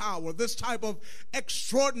unusual power, this type of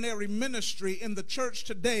extraordinary ministry in the church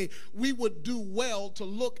today, we would do well to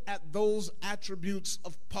look at those attributes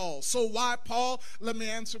of Paul. So why Paul? Let me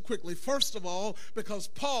answer quickly. First of all, because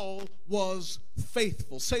Paul was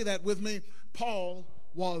faithful. Say that with me. Paul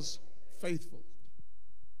was faithful.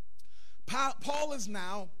 Paul is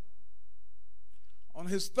now on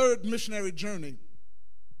his third missionary journey.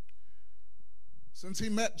 Since he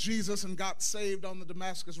met Jesus and got saved on the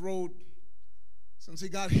Damascus Road, since he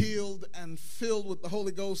got healed and filled with the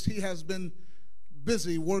Holy Ghost, he has been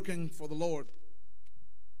busy working for the Lord.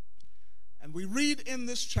 And we read in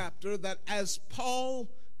this chapter that as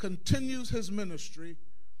Paul continues his ministry,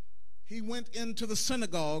 he went into the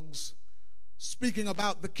synagogues speaking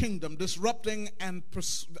about the kingdom, disputing and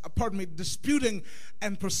persuading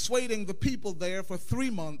the people there for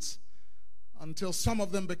 3 months, until some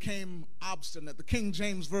of them became obstinate. The King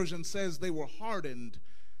James Version says they were hardened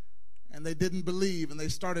and they didn't believe, and they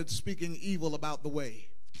started speaking evil about the way.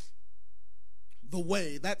 The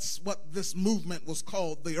way, that's what this movement was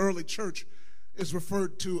called. The early church is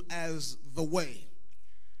referred to as the way.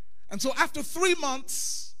 And so after 3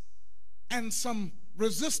 months and some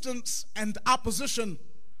resistance and opposition,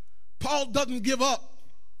 Paul doesn't give up.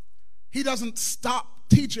 He doesn't stop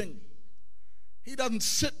teaching. He doesn't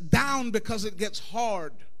sit down because it gets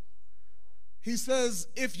hard. He says,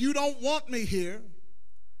 if you don't want me here,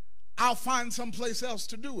 I'll find someplace else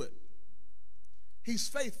to do it. He's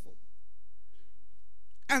faithful.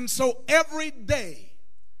 And so every day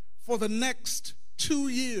for the next 2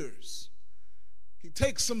 years, he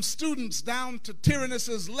takes some students down to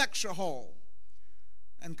Tyrannus's lecture hall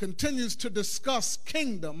and continues to discuss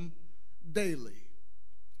kingdom daily,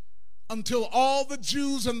 until all the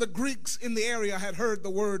Jews and the Greeks in the area had heard the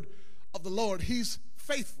word of the Lord. He's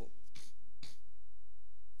faithful.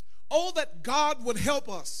 Oh, that God would help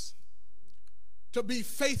us to be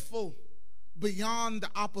faithful beyond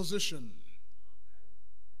opposition.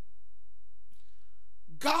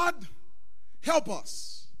 God, help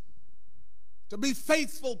us to be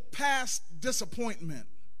faithful past disappointment.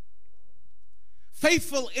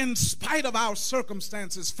 Faithful in spite of our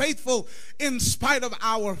circumstances. Faithful in spite of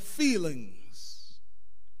our feelings.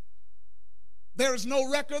 There is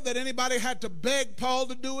no record that anybody had to beg Paul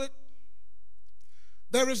to do it.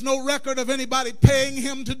 There is no record of anybody paying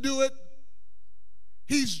him to do it.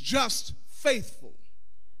 He's just faithful.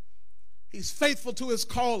 He's faithful to his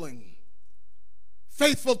calling.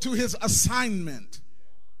 Faithful to his assignment.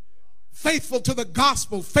 Faithful to the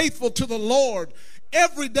gospel. Faithful to the Lord.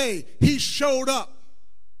 Every day he showed up.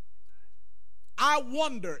 I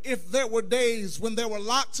wonder if there were days when there were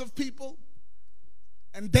lots of people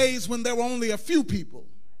and days when there were only a few people.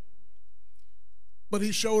 But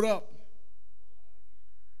he showed up.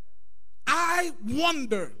 I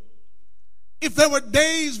wonder if there were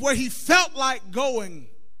days where he felt like going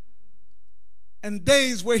and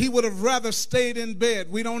days where he would have rather stayed in bed.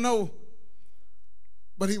 We don't know.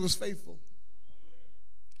 But he was faithful.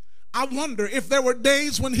 I wonder if there were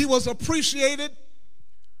days when he was appreciated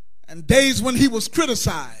and days when he was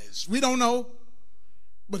criticized. We don't know,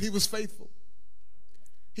 but he was faithful.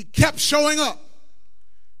 He kept showing up.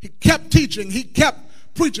 He kept teaching. He kept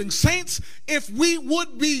preaching. Saints, if we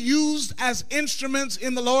would be used as instruments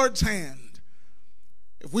in the Lord's hand,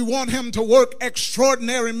 if we want him to work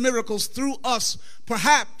extraordinary miracles through us,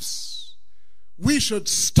 perhaps we should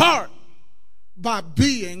start by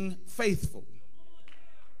being faithful.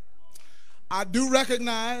 I do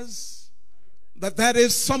recognize that that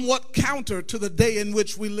is somewhat counter to the day in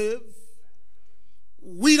which we live.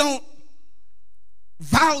 We don't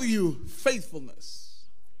value faithfulness.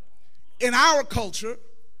 In our culture,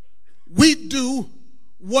 we do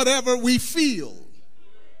whatever we feel.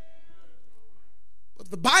 But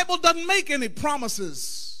the Bible doesn't make any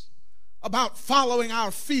promises about following our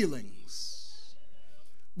feelings.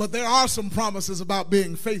 But there are some promises about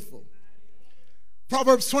being faithful.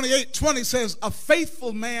 Proverbs 28:20 says, a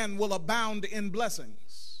faithful man will abound in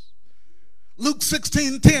blessings. Luke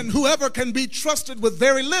 16:10, whoever can be trusted with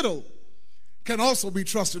very little can also be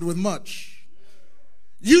trusted with much.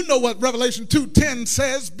 You know what Revelation 2:10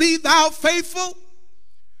 says, be thou faithful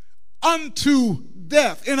unto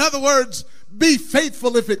death. In other words, be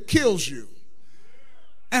faithful if it kills you,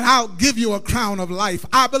 and I'll give you a crown of life.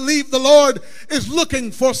 I believe the Lord is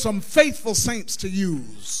looking for some faithful saints to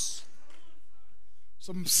use.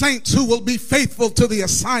 Some saints who will be faithful to the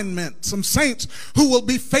assignment. Some saints who will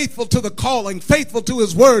be faithful to the calling, faithful to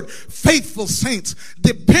his word. Faithful saints,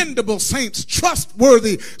 dependable saints,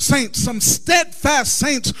 trustworthy saints. Some steadfast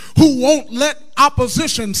saints who won't let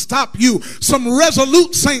opposition stop you. Some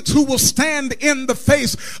resolute saints who will stand in the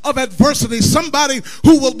face of adversity. Somebody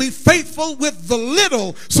who will be faithful with the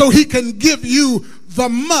little so he can give you the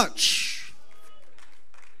much.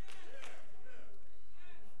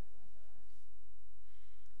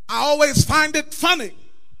 I always find it funny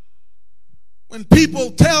when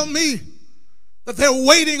people tell me that they're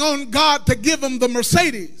waiting on God to give them the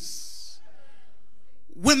Mercedes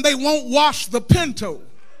when they won't wash the Pinto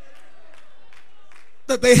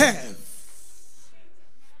that they have.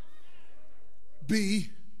 Be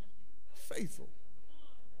faithful.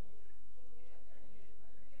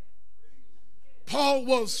 Paul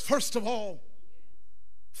was, first of all,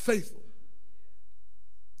 faithful.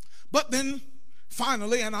 But then,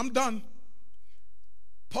 finally, and I'm done,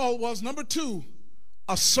 Paul was, number two,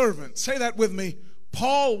 a servant. Say that with me.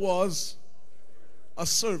 Paul was a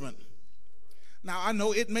servant. Now, I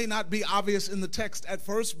know it may not be obvious in the text at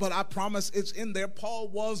first, but I promise it's in there. Paul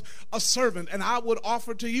was a servant. And I would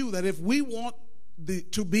offer to you that if we want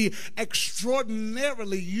to be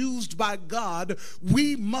extraordinarily used by God,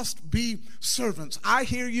 we must be servants. I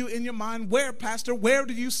hear you in your mind. Where, Pastor? Where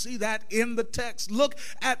do you see that in the text? Look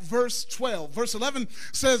at verse 12. Verse 11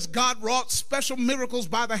 says God wrought special miracles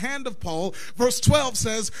by the hand of Paul. Verse 12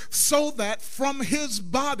 says, so that from his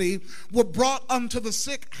body were brought unto the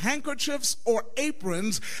sick handkerchiefs or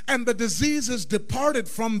aprons, and the diseases departed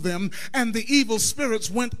from them, and the evil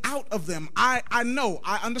spirits went out of them. I know,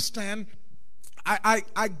 I understand.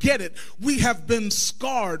 I get it. We have been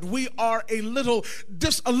scarred. We are a little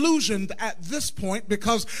disillusioned at this point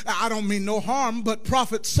because, I don't mean no harm, but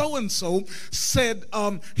prophet so-and-so said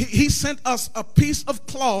he sent us a piece of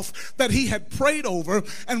cloth that he had prayed over,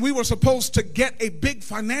 and we were supposed to get a big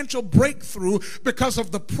financial breakthrough because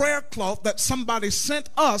of the prayer cloth that somebody sent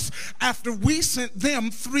us after we sent them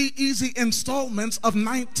 3 easy installments of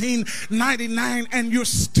 $19.99, and you're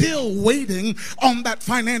still waiting on that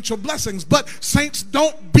financial blessings. But saints,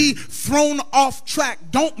 don't be thrown off track.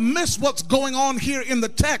 Don't miss what's going on here in the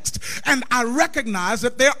text. And I recognize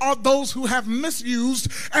that there are those who have misused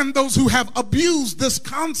and those who have abused this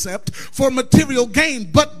concept for material gain.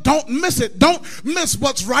 But don't miss it. Don't miss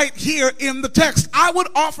what's right here in the text. I would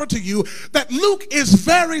offer to you that Luke is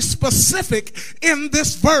very specific in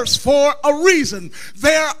this verse for a reason.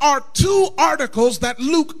 There are 2 articles that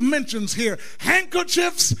Luke mentions here: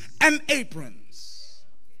 handkerchiefs and aprons.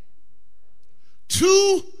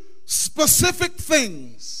 2 specific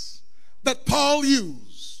things that Paul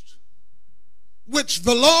used, which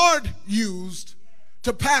the Lord used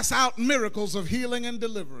to pass out miracles of healing and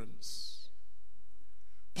deliverance.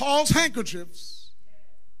 Paul's handkerchiefs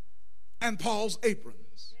and Paul's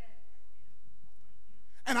aprons.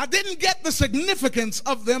 And I didn't get the significance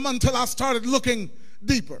of them until I started looking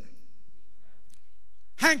deeper.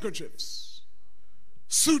 Handkerchiefs,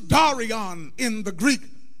 sudarion in the Greek,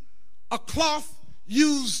 a cloth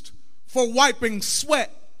used for wiping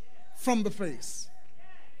sweat from the face.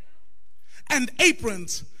 And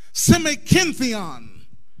aprons, semikinthion,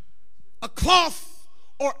 a cloth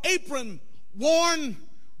or apron worn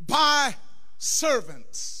by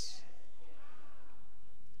servants.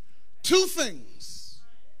 2 things: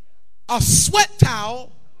 a sweat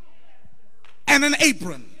towel and an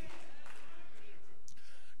apron.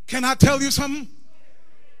 Can I tell you something?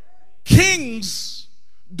 Kings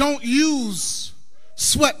don't use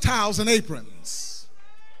sweat towels and aprons.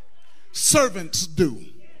 Servants do.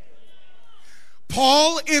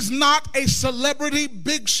 Paul is not a celebrity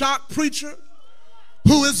big shot preacher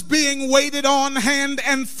who is being waited on hand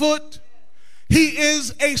and foot. He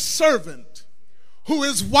is a servant who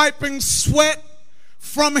is wiping sweat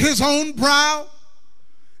from his own brow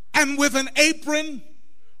and with an apron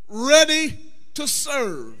ready to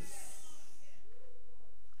serve.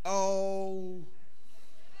 Oh,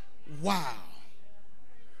 wow.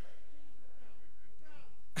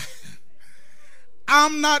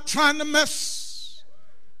 I'm not trying to mess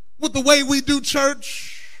with the way we do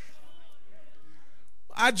church.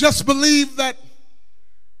 I just believe that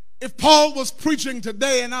if Paul was preaching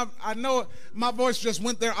today, and I know my voice just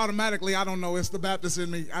went there automatically. I don't know. It's the Baptist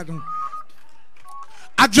in me.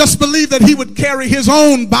 I just believe that he would carry his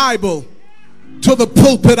own Bible to the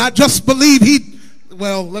pulpit. I just believe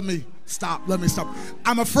let me stop.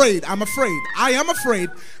 I'm afraid. I am afraid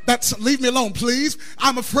that, leave me alone, please.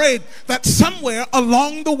 I'm afraid that somewhere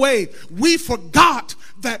along the way, we forgot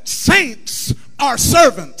that saints are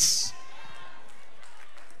servants.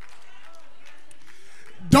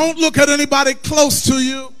 Don't look at anybody close to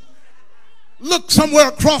you. Look somewhere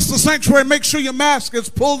across the sanctuary. Make sure your mask is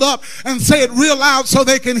pulled up and say it real loud so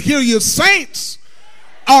they can hear you. Saints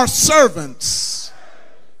are servants.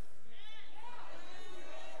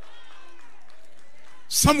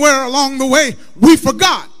 Somewhere along the way, we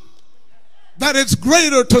forgot that it's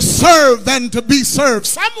greater to serve than to be served.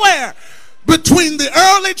 Somewhere between the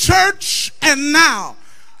early church and now,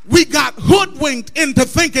 we got hoodwinked into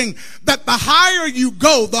thinking that the higher you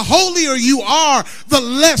go, the holier you are, the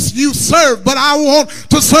less you serve. But I want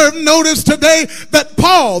to serve notice today that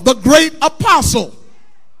Paul, the great apostle,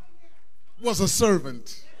 was a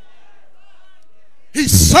servant. He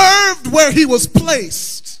served where he was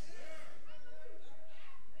placed.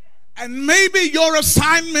 And maybe your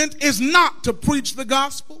assignment is not to preach the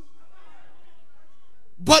gospel.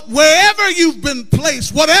 But wherever you've been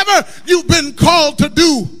placed, whatever you've been called to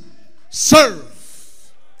do,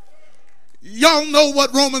 serve. Y'all know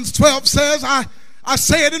what Romans 12 says. I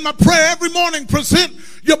say it in my prayer every morning. Present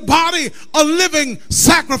your body a living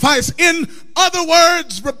sacrifice. In other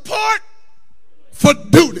words, report for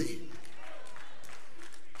duty.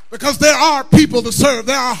 Because there are people to serve.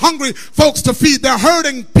 There are hungry folks to feed. There are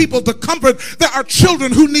hurting people to comfort. There are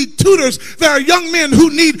children who need tutors. There are young men who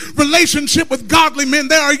need relationship with godly men.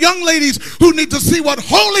 There are young ladies who need to see what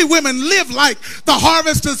holy women live like. The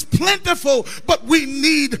harvest is plentiful, but we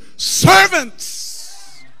need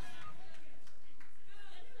servants.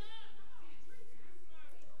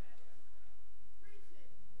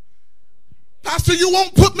 Pastor, you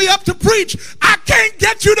won't put me up to preach. I can't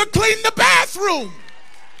get you to clean the bathroom.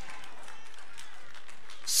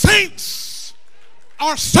 Saints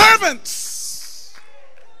are servants.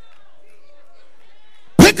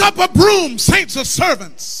 Pick up a broom. Saints are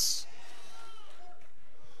servants.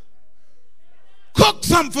 Cook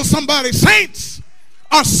some for somebody. Saints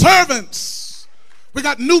are servants. We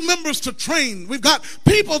got new members to train. We've got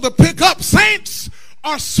people to pick up. Saints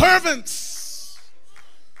are servants.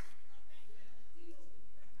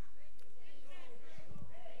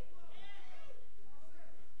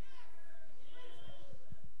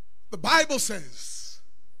 The Bible says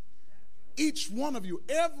each one of you,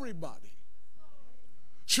 everybody,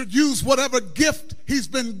 should use whatever gift he's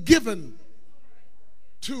been given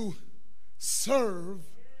to serve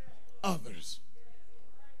others.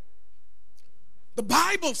 The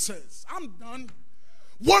Bible says, I'm done,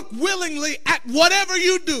 work willingly at whatever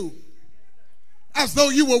you do as though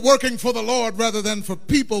you were working for the Lord rather than for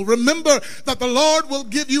people. Remember that the Lord will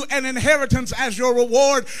give you an inheritance as your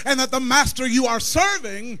reward and that the master you are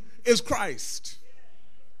serving is Christ.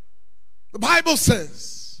 The Bible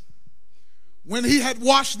says when he had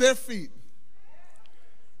washed their feet,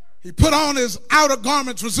 he put on his outer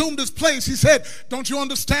garments, resumed his place. He said, don't you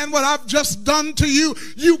understand what I've just done to you?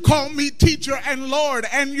 You call me teacher and Lord,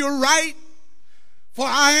 and you're right, for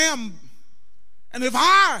I am. And if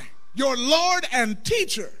I, your Lord and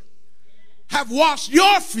teacher, have washed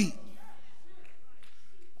your feet,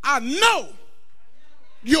 I know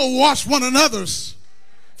you'll wash one another's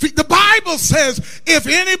feet. The Bible says if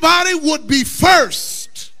anybody would be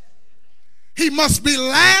first, he must be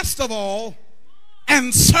last of all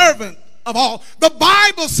and servant of all. The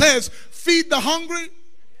Bible says feed the hungry,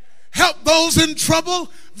 help those in trouble,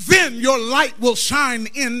 then your light will shine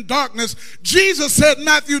in darkness. Jesus said,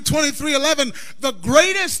 Matthew 23:11, the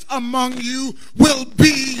greatest among you will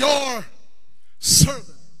be your servant.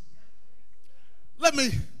 Let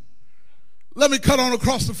me cut on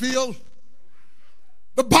across the field.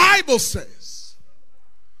 The Bible says,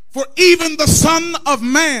 for even the Son of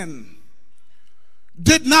Man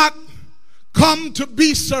did not come to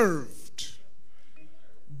be served,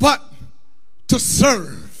 but to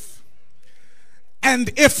serve.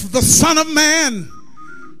 And if the Son of Man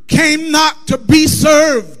came not to be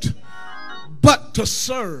served, but to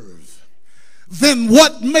serve, then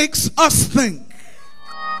what makes us think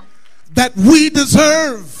that we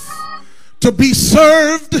deserve to be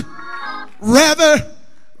served rather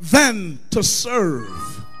than to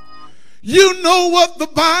serve? You know what the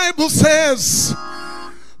Bible says.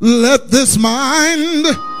 Let this mind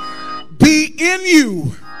be in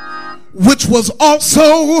you, which was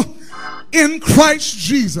also in Christ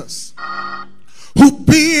Jesus, who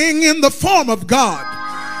being in the form of God,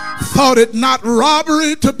 thought it not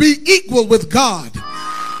robbery to be equal with God,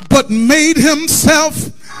 but made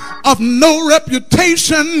himself of no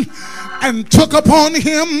reputation, and took upon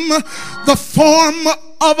him the form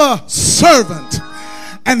of a servant.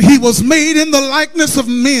 And he was made in the likeness of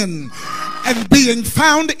men, and being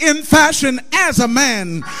found in fashion as a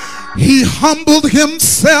man, he humbled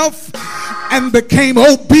himself and became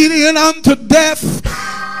obedient unto death,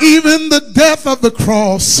 even the death of the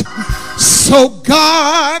cross. So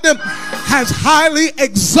God has highly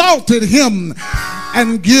exalted him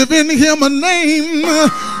and given him a name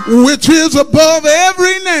which is above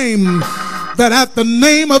every name, that at the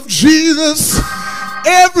name of Jesus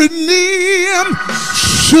every knee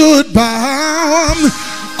should bow,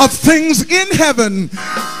 of things in heaven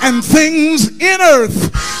and things in earth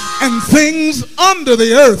and things under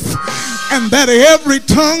the earth, and that every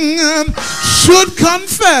tongue should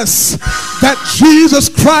confess that Jesus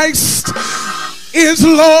Christ is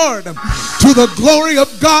Lord, to the glory of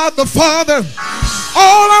God the Father.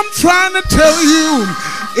 All I'm trying to tell you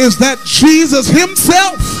is that Jesus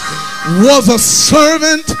himself was a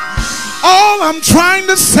servant. All I'm trying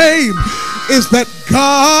to say is that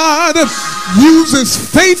God uses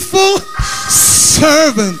faithful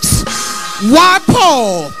servants. Why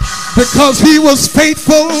Paul? Because he was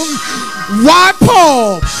faithful. Why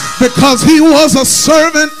Paul? Because he was a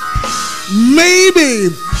servant. Maybe,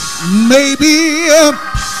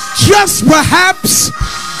 just perhaps,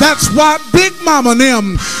 that's why Big Mama and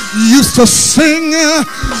them used to sing,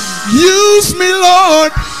 use me,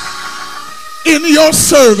 Lord, in your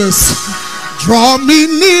service. Draw me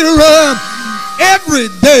nearer every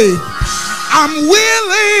day. I'm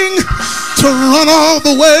willing to run all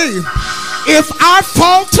the way. If I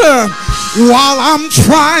falter while I'm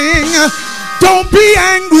trying, don't be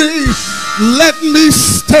angry, let me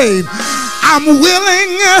stay. I'm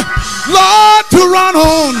willing, Lord, to run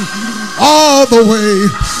on all the way.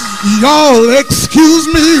 Y'all excuse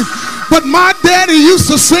me, but my daddy used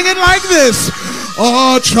to sing it like this.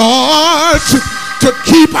 A charge to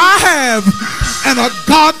keep I have, and a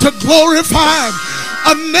God to glorify,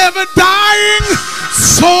 a never dying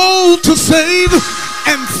soul to save,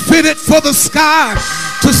 and fitted for the sky,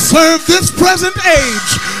 to serve this present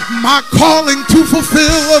age, my calling to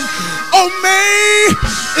fulfill. Oh,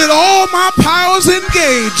 may in all my powers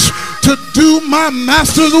engage to do my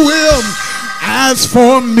master's will. As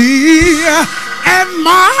for me and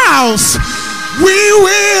my house, we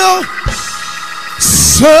will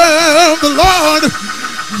serve the Lord.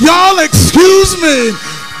 Y'all excuse me,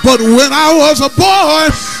 but when I was a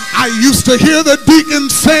boy, I used to hear the deacon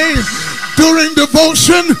say during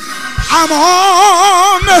devotion, I'm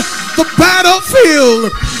on the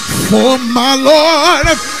battlefield for my Lord,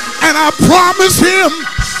 and I promised him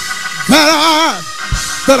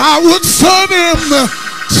that I would serve him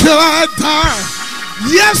till I die.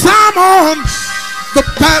 Yes, I'm on the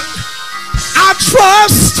battle. I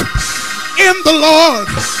trust in the Lord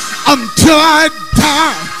until I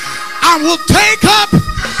die. I will take up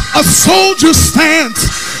a soldier's stance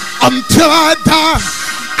until I die.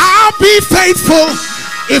 I'll be faithful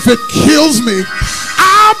if it kills me.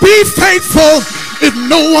 I'll be faithful if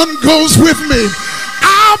no one goes with me.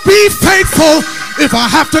 I'll be faithful if I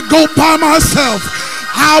have to go by myself.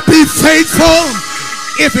 I'll be faithful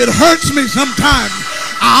if it hurts me sometimes.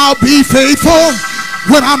 I'll be faithful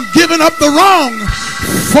when I'm giving up the wrong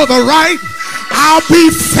for the right. I'll be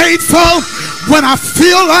faithful when I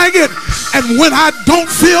feel like it and when I don't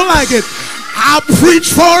feel like it. I'll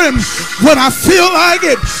preach for him when I feel like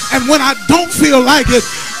it and when I don't feel like it.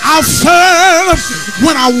 I'll serve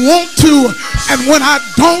when I want to and when I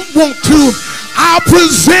don't want to. I'll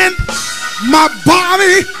present my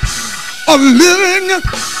body a living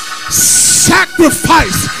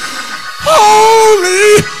sacrifice,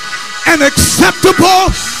 holy and acceptable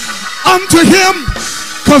unto him,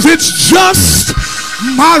 because it's just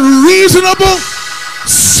my reasonable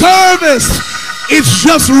service It's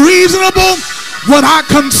just reasonable when I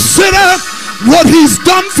consider what he's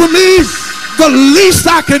done for me. The least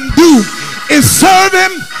I can do is serve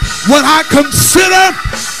him. When I consider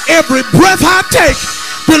every breath I take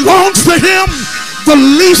belongs to him, the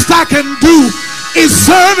least I can do is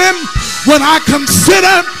serve him. When I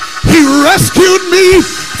consider he rescued me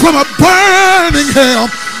from a burning hell,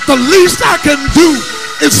 the least I can do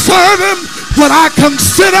is serve him. When I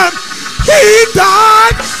consider he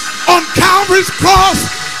died on Calvary's cross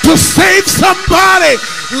to save somebody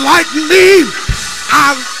like me,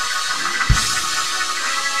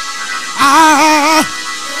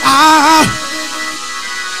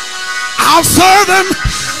 I'll serve him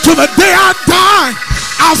to the day I die.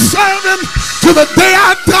 I'll serve him to the day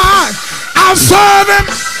I die. I'll serve him.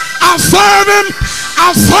 I'll serve him.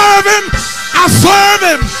 I'll serve him. I'll serve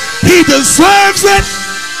him. He deserves it.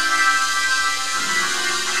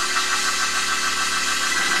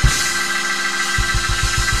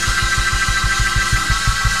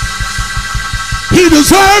 He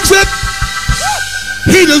deserves it.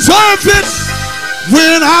 He deserves it.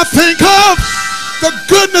 When I think of the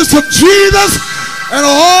goodness of Jesus and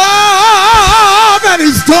all that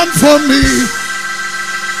he's done for me,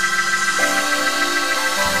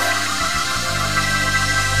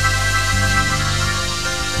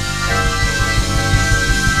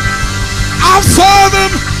 I'll serve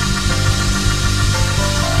him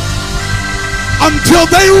until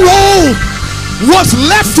they roll what's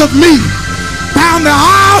left of me down the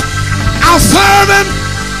aisle. I'll serve him.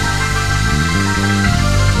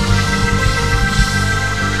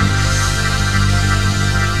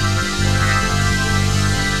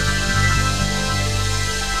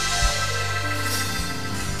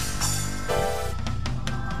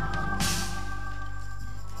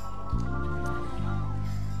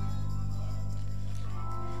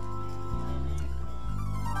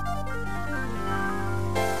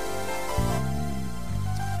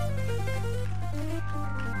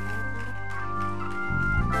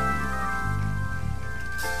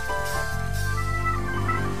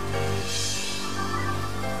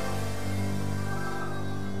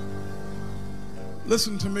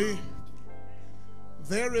 Listen to me.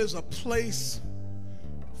 There is a place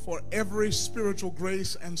for every spiritual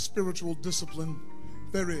grace and spiritual discipline.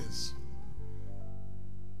 There is.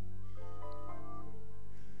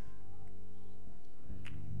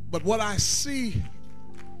 But what I see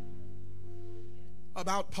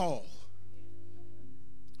about Paul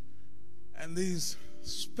and these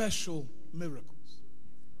special miracles,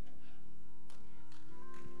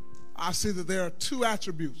 I see that there are two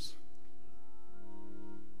attributes.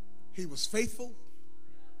 He was faithful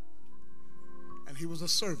and he was a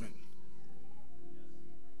servant.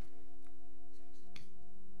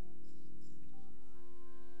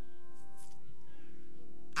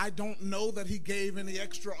 I don't know that he gave any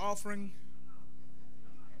extra offering.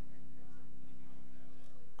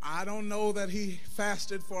 I don't know that he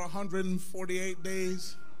fasted for 148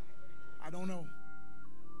 days. I don't know.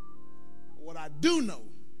 What I do know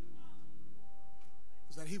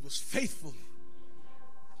is that he was faithful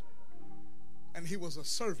and he was a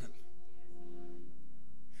servant.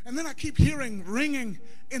 And then I keep hearing, ringing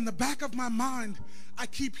in the back of my mind, I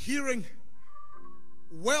keep hearing,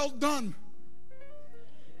 well done.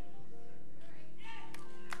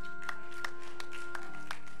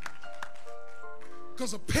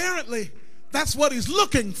 Because apparently that's what he's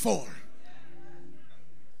looking for.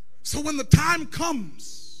 So when the time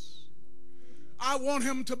comes, I want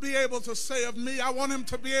him to be able to say of me, I want him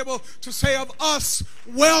to be able to say of us,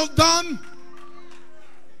 well done,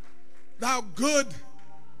 thou good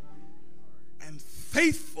and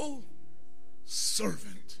faithful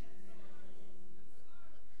servant.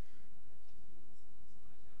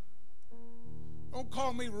 Don't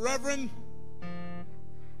call me reverend.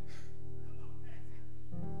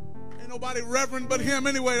 Ain't nobody reverend but him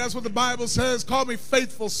anyway. That's what the Bible says. Call me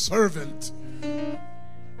faithful servant.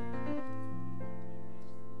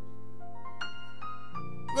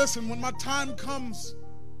 Listen, when my time comes,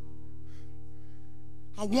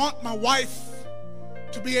 I want my wife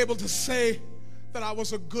to be able to say that I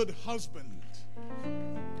was a good husband.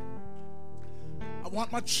 I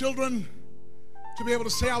want my children to be able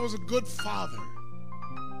to say I was a good father.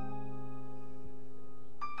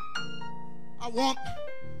 I want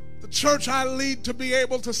the church I lead to be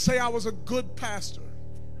able to say I was a good pastor.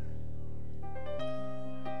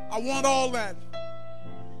 I want all that.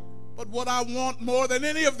 But what I want more than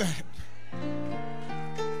any of that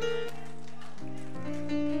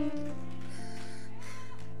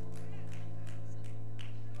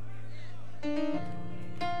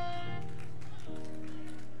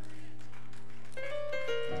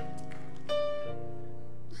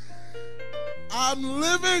I'm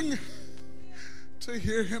living to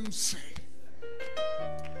hear him say,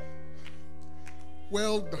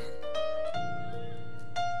 well done,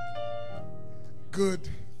 good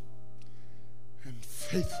and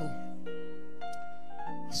faithful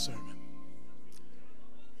servant.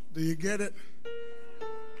 Do you get it?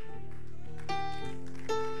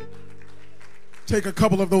 Take a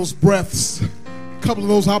couple of those breaths, a couple of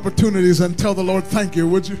those opportunities, and tell the Lord thank you,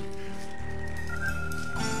 would you?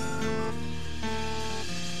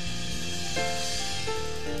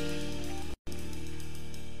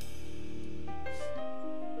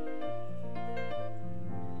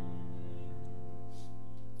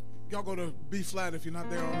 Y'all go to B flat if you're not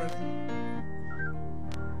there already.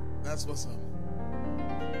 That's what's up.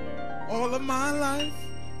 All of my life,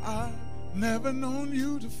 I've never known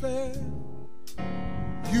you to fail.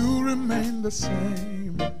 You remain the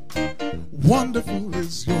same. Wonderful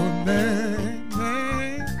is your name.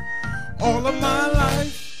 All of my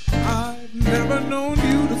life, I've never known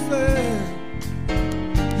you to fail.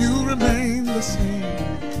 You remain the same.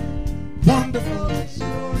 Wonderful is your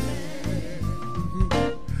name.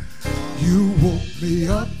 You woke me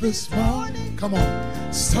up this morning. Come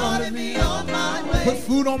on. Started me on my way. Put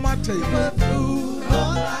food on my table. Put food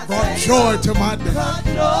on my Brought table. Joy to my day. Brought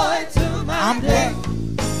joy to my I'm day. Glad.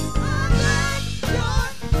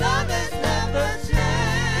 Your love has never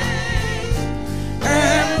changed.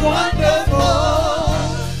 And wonderful.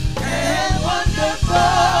 And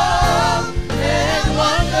wonderful. And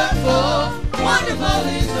wonderful. Wonderful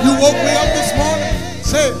is your You woke me up this morning.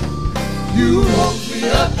 Say it. You woke me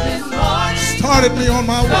up this morning. Started me on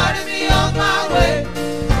my way. Started me on my way.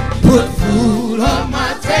 Put food on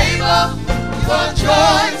my table. Brought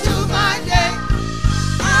joy to my day.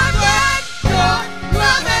 I'm glad your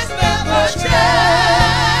love has never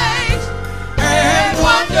changed. And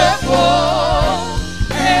wonderful.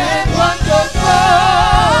 And wonderful.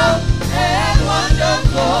 And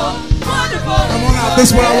wonderful. Wonderful. Come on out. This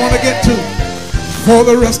is what I want to get to. For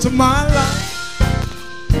the rest of my life,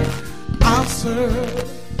 I'll serve.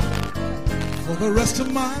 For the rest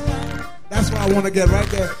of my life. That's what I want to get right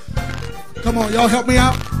there. Come on, y'all help me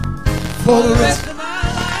out. For the rest of my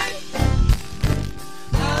life,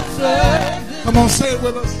 I'll serve. Come on, say it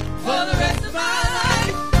with us. For the rest of my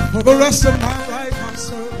life. For the rest of my life, I'll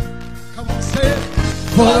serve. Come on, say it.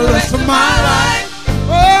 For the rest of my life.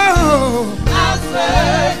 Oh, I'll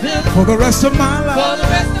serve him. For the rest of my life. For the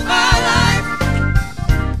rest of my life.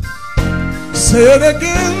 Say it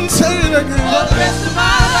again, say it again. For the rest of my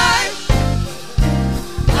life.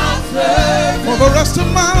 For the rest of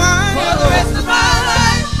my life. For the rest of my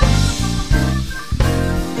life.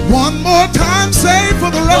 One more time, say for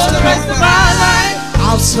the rest of my life.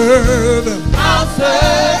 I'll serve him. I'll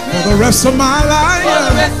serve him. For the rest of my life. For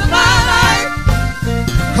the rest of my life.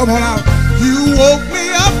 Come on out. You woke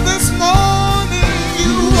me up this morning.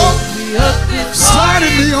 You woke me up this morning.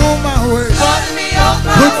 Started me on my way. Started me on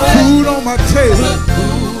my way. Put food on my table. Put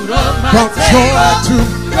food on my table. Brought joy to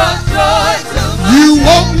me. Brought joy to me. You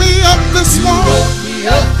woke me up this morning.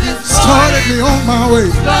 Started me on my way.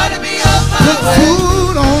 Put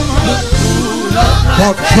food on my way.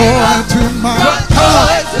 Brought joy to my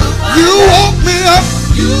heart. You woke me up.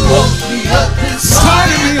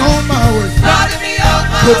 Started me on my way.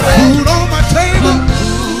 Put food on my table.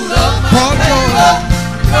 Brought joy.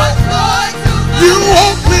 You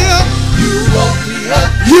woke me up. You woke me up.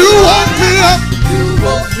 You woke me up.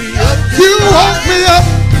 You woke me up.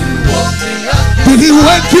 Did he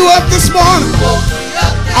wake you up this morning?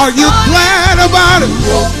 Are you glad about it?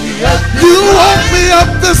 You woke me up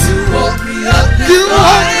this morning. You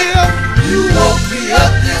woke me up.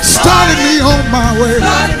 Started me on my way.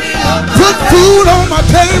 Put food on my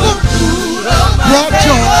table. Brought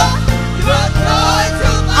joy.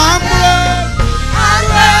 I'm glad.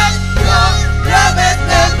 Your love has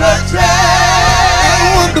never changed. And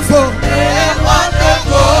wonderful. And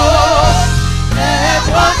wonderful.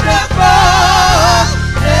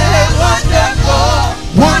 And wonderful.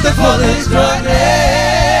 Wonderful is your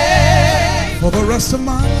name. For the rest of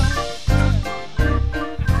my life,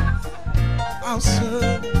 I'll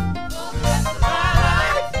serve.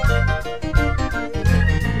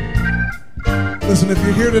 Listen, if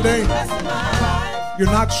you're here today,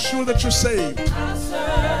 you're not sure that you're saved.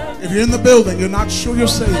 If you're in the building, you're not sure you're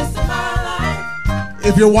saved.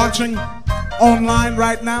 If you're watching online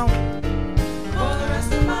right now,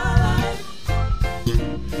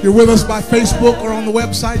 you're with us by Facebook or on the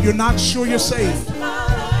website, you're not sure you're saved.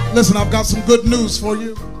 Listen, I've got some good news for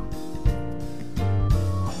you.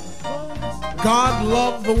 God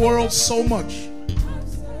loved the world so much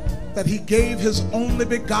that he gave his only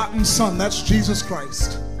begotten son, that's Jesus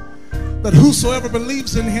Christ, that whosoever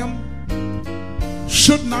believes in him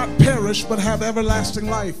should not perish but have everlasting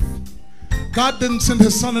life. God didn't send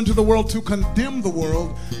his son into the world to condemn the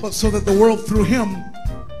world, but so that the world through him.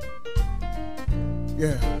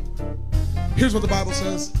 Yeah. Here's what the Bible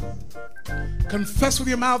says. Confess with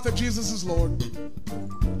your mouth that Jesus is Lord.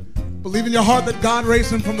 Believe in your heart that God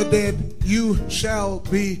raised him from the dead. You shall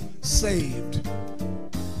be saved.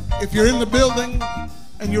 If you're in the building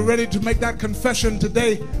and you're ready to make that confession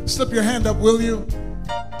today, slip your hand up, will you?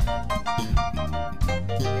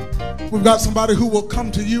 We've got somebody who will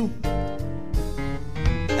come to you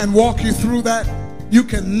and walk you through that. You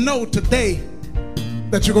can know today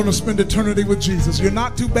that you're going to spend eternity with Jesus. You're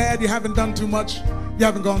not too bad. You haven't done too much. You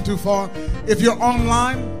haven't gone too far. If you're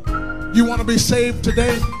online, you want to be saved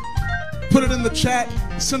today, put it in the chat.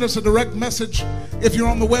 Send us a direct message. If you're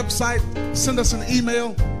on the website, send us an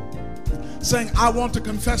email saying, I want to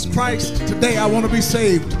confess Christ today. I want to be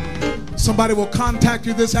saved. Somebody will contact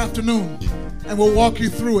you this afternoon and we'll walk you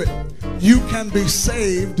through it. You can be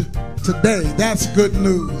saved today. That's good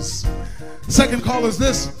news. Second call is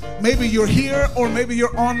this. Maybe you're here or maybe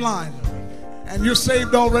you're online and you're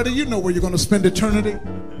saved already. You know where you're going to spend eternity,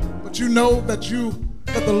 but you know that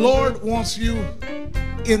the Lord wants you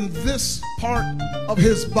in this part of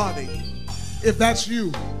his body. If that's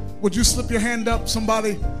you, would you slip your hand up?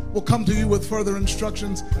 Somebody will come to you with further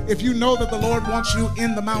instructions. If you know that the Lord wants you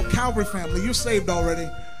in the Mount Calvary family, you're saved already,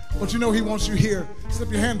 but you know he wants you here.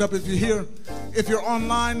 Slip your hand up if you're here. If you're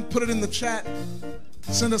online, put it in the chat.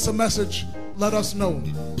 Send us a message. Let us know.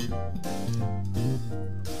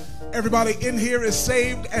 Everybody in here is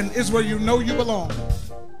saved and is where you know you belong.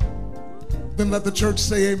 Then let the church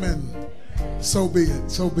say amen. So be it.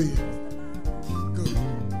 So be it. Good.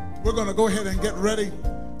 We're going to go ahead and get ready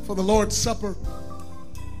for the Lord's Supper.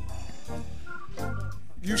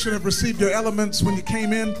 You should have received your elements when you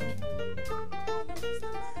came in.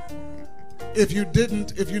 If you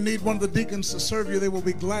didn't, if you need one of the deacons to serve you, they will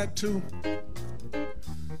be glad to.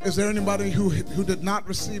 Is there anybody who did not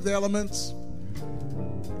receive the elements?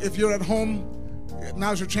 If you're at home,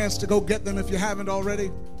 now's your chance to go get them if you haven't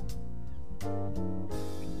already.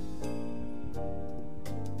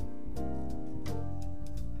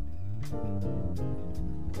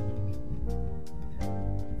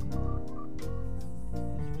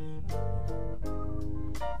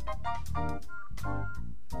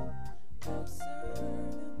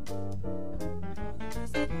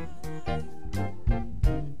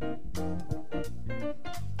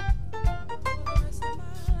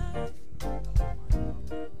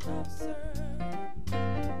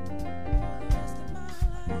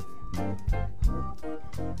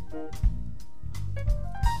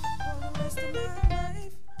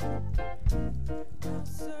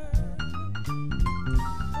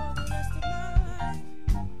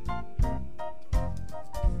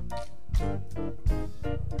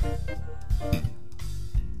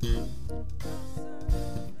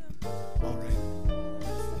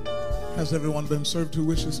 Has everyone been served who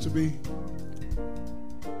wishes to be?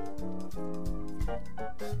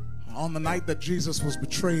 On the night that Jesus was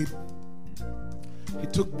betrayed, he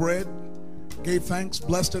took bread, gave thanks,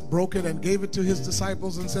 blessed it, broke it, and gave it to his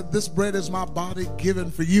disciples and said, "This bread is my body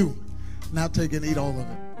given for you. Now take and eat all of it."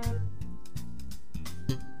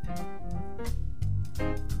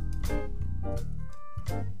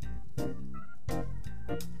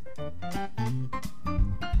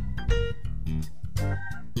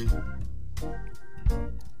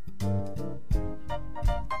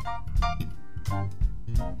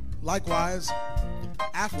 Likewise,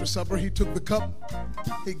 after supper, he took the cup,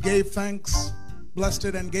 he gave thanks, blessed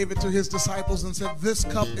it, and gave it to his disciples and said, "This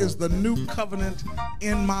cup is the new covenant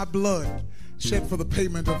in my blood, shed for the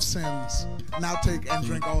payment of sins. Now take and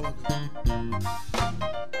drink all of it."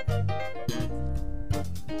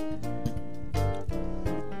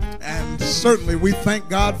 And certainly we thank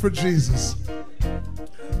God for Jesus.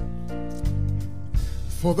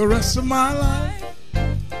 For the rest of my life,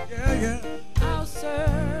 yeah. I'll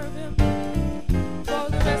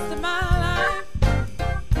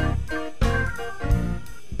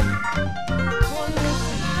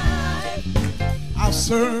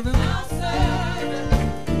serve him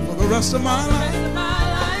for the rest of my life. For the rest of my life.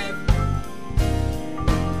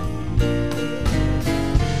 I'll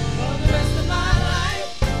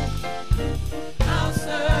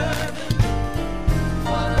serve him for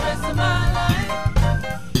the rest of my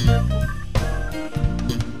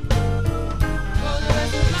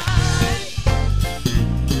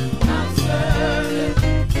life.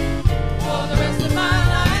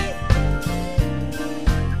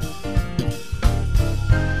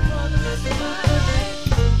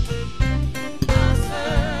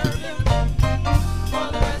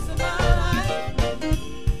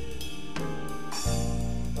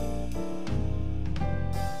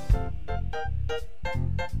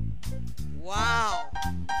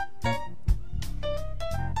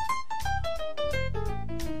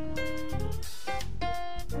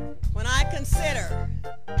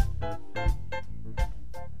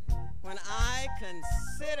 I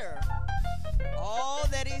consider all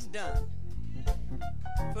that he's done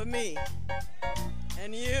for me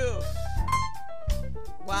and you,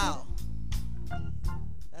 wow.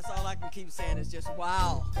 That's all I can keep saying is just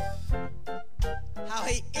wow. How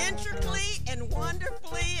he intricately and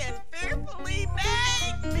wonderfully and fearfully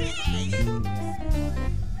made me.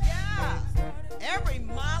 Yeah. Every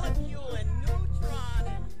molecule and neutron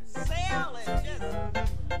and cell and just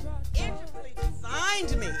intricately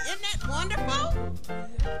designed me. Isn't that wonderful?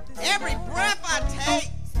 Every breath I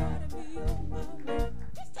take.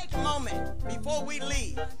 Just take a moment before we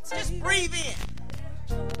leave. Just breathe in.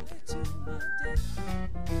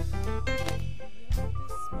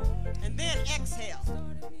 And then exhale.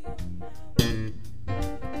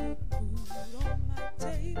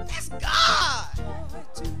 That's God.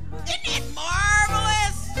 Isn't it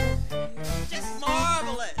marvelous? Just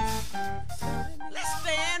marvelous. Let's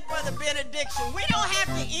stand for the benediction. We don't have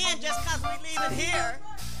to end just because we leave it here.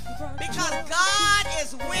 Because God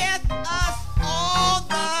is with us all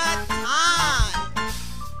the time.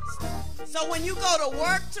 So when you go to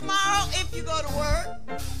work tomorrow, if you go to work,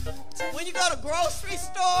 when you go to grocery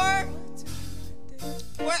store,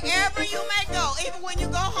 wherever you may go, even when you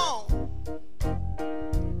go home,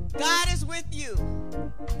 God is with you.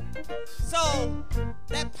 So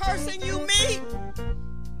that person you meet,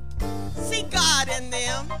 see God in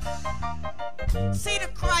them. See the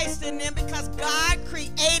Christ in them because God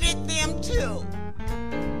created them too.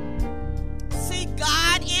 See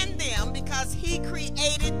God in them because he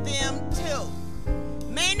created them too.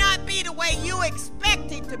 May not be the way you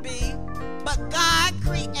expect it to be, but God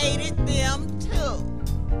created them too.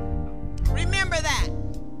 Remember that.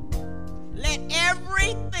 Let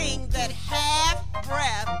everything that hath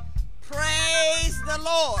breath praise the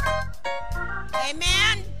Lord.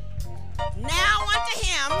 Amen. Now unto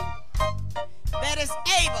him that is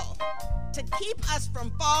able to keep us from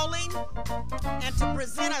falling and to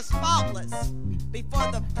present us faultless before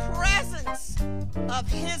the presence of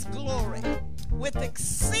his glory with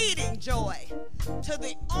exceeding joy, to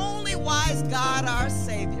the only wise God our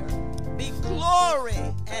Savior, be glory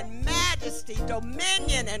and majesty,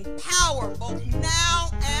 dominion and power both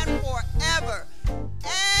now and forever.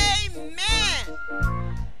 Amen.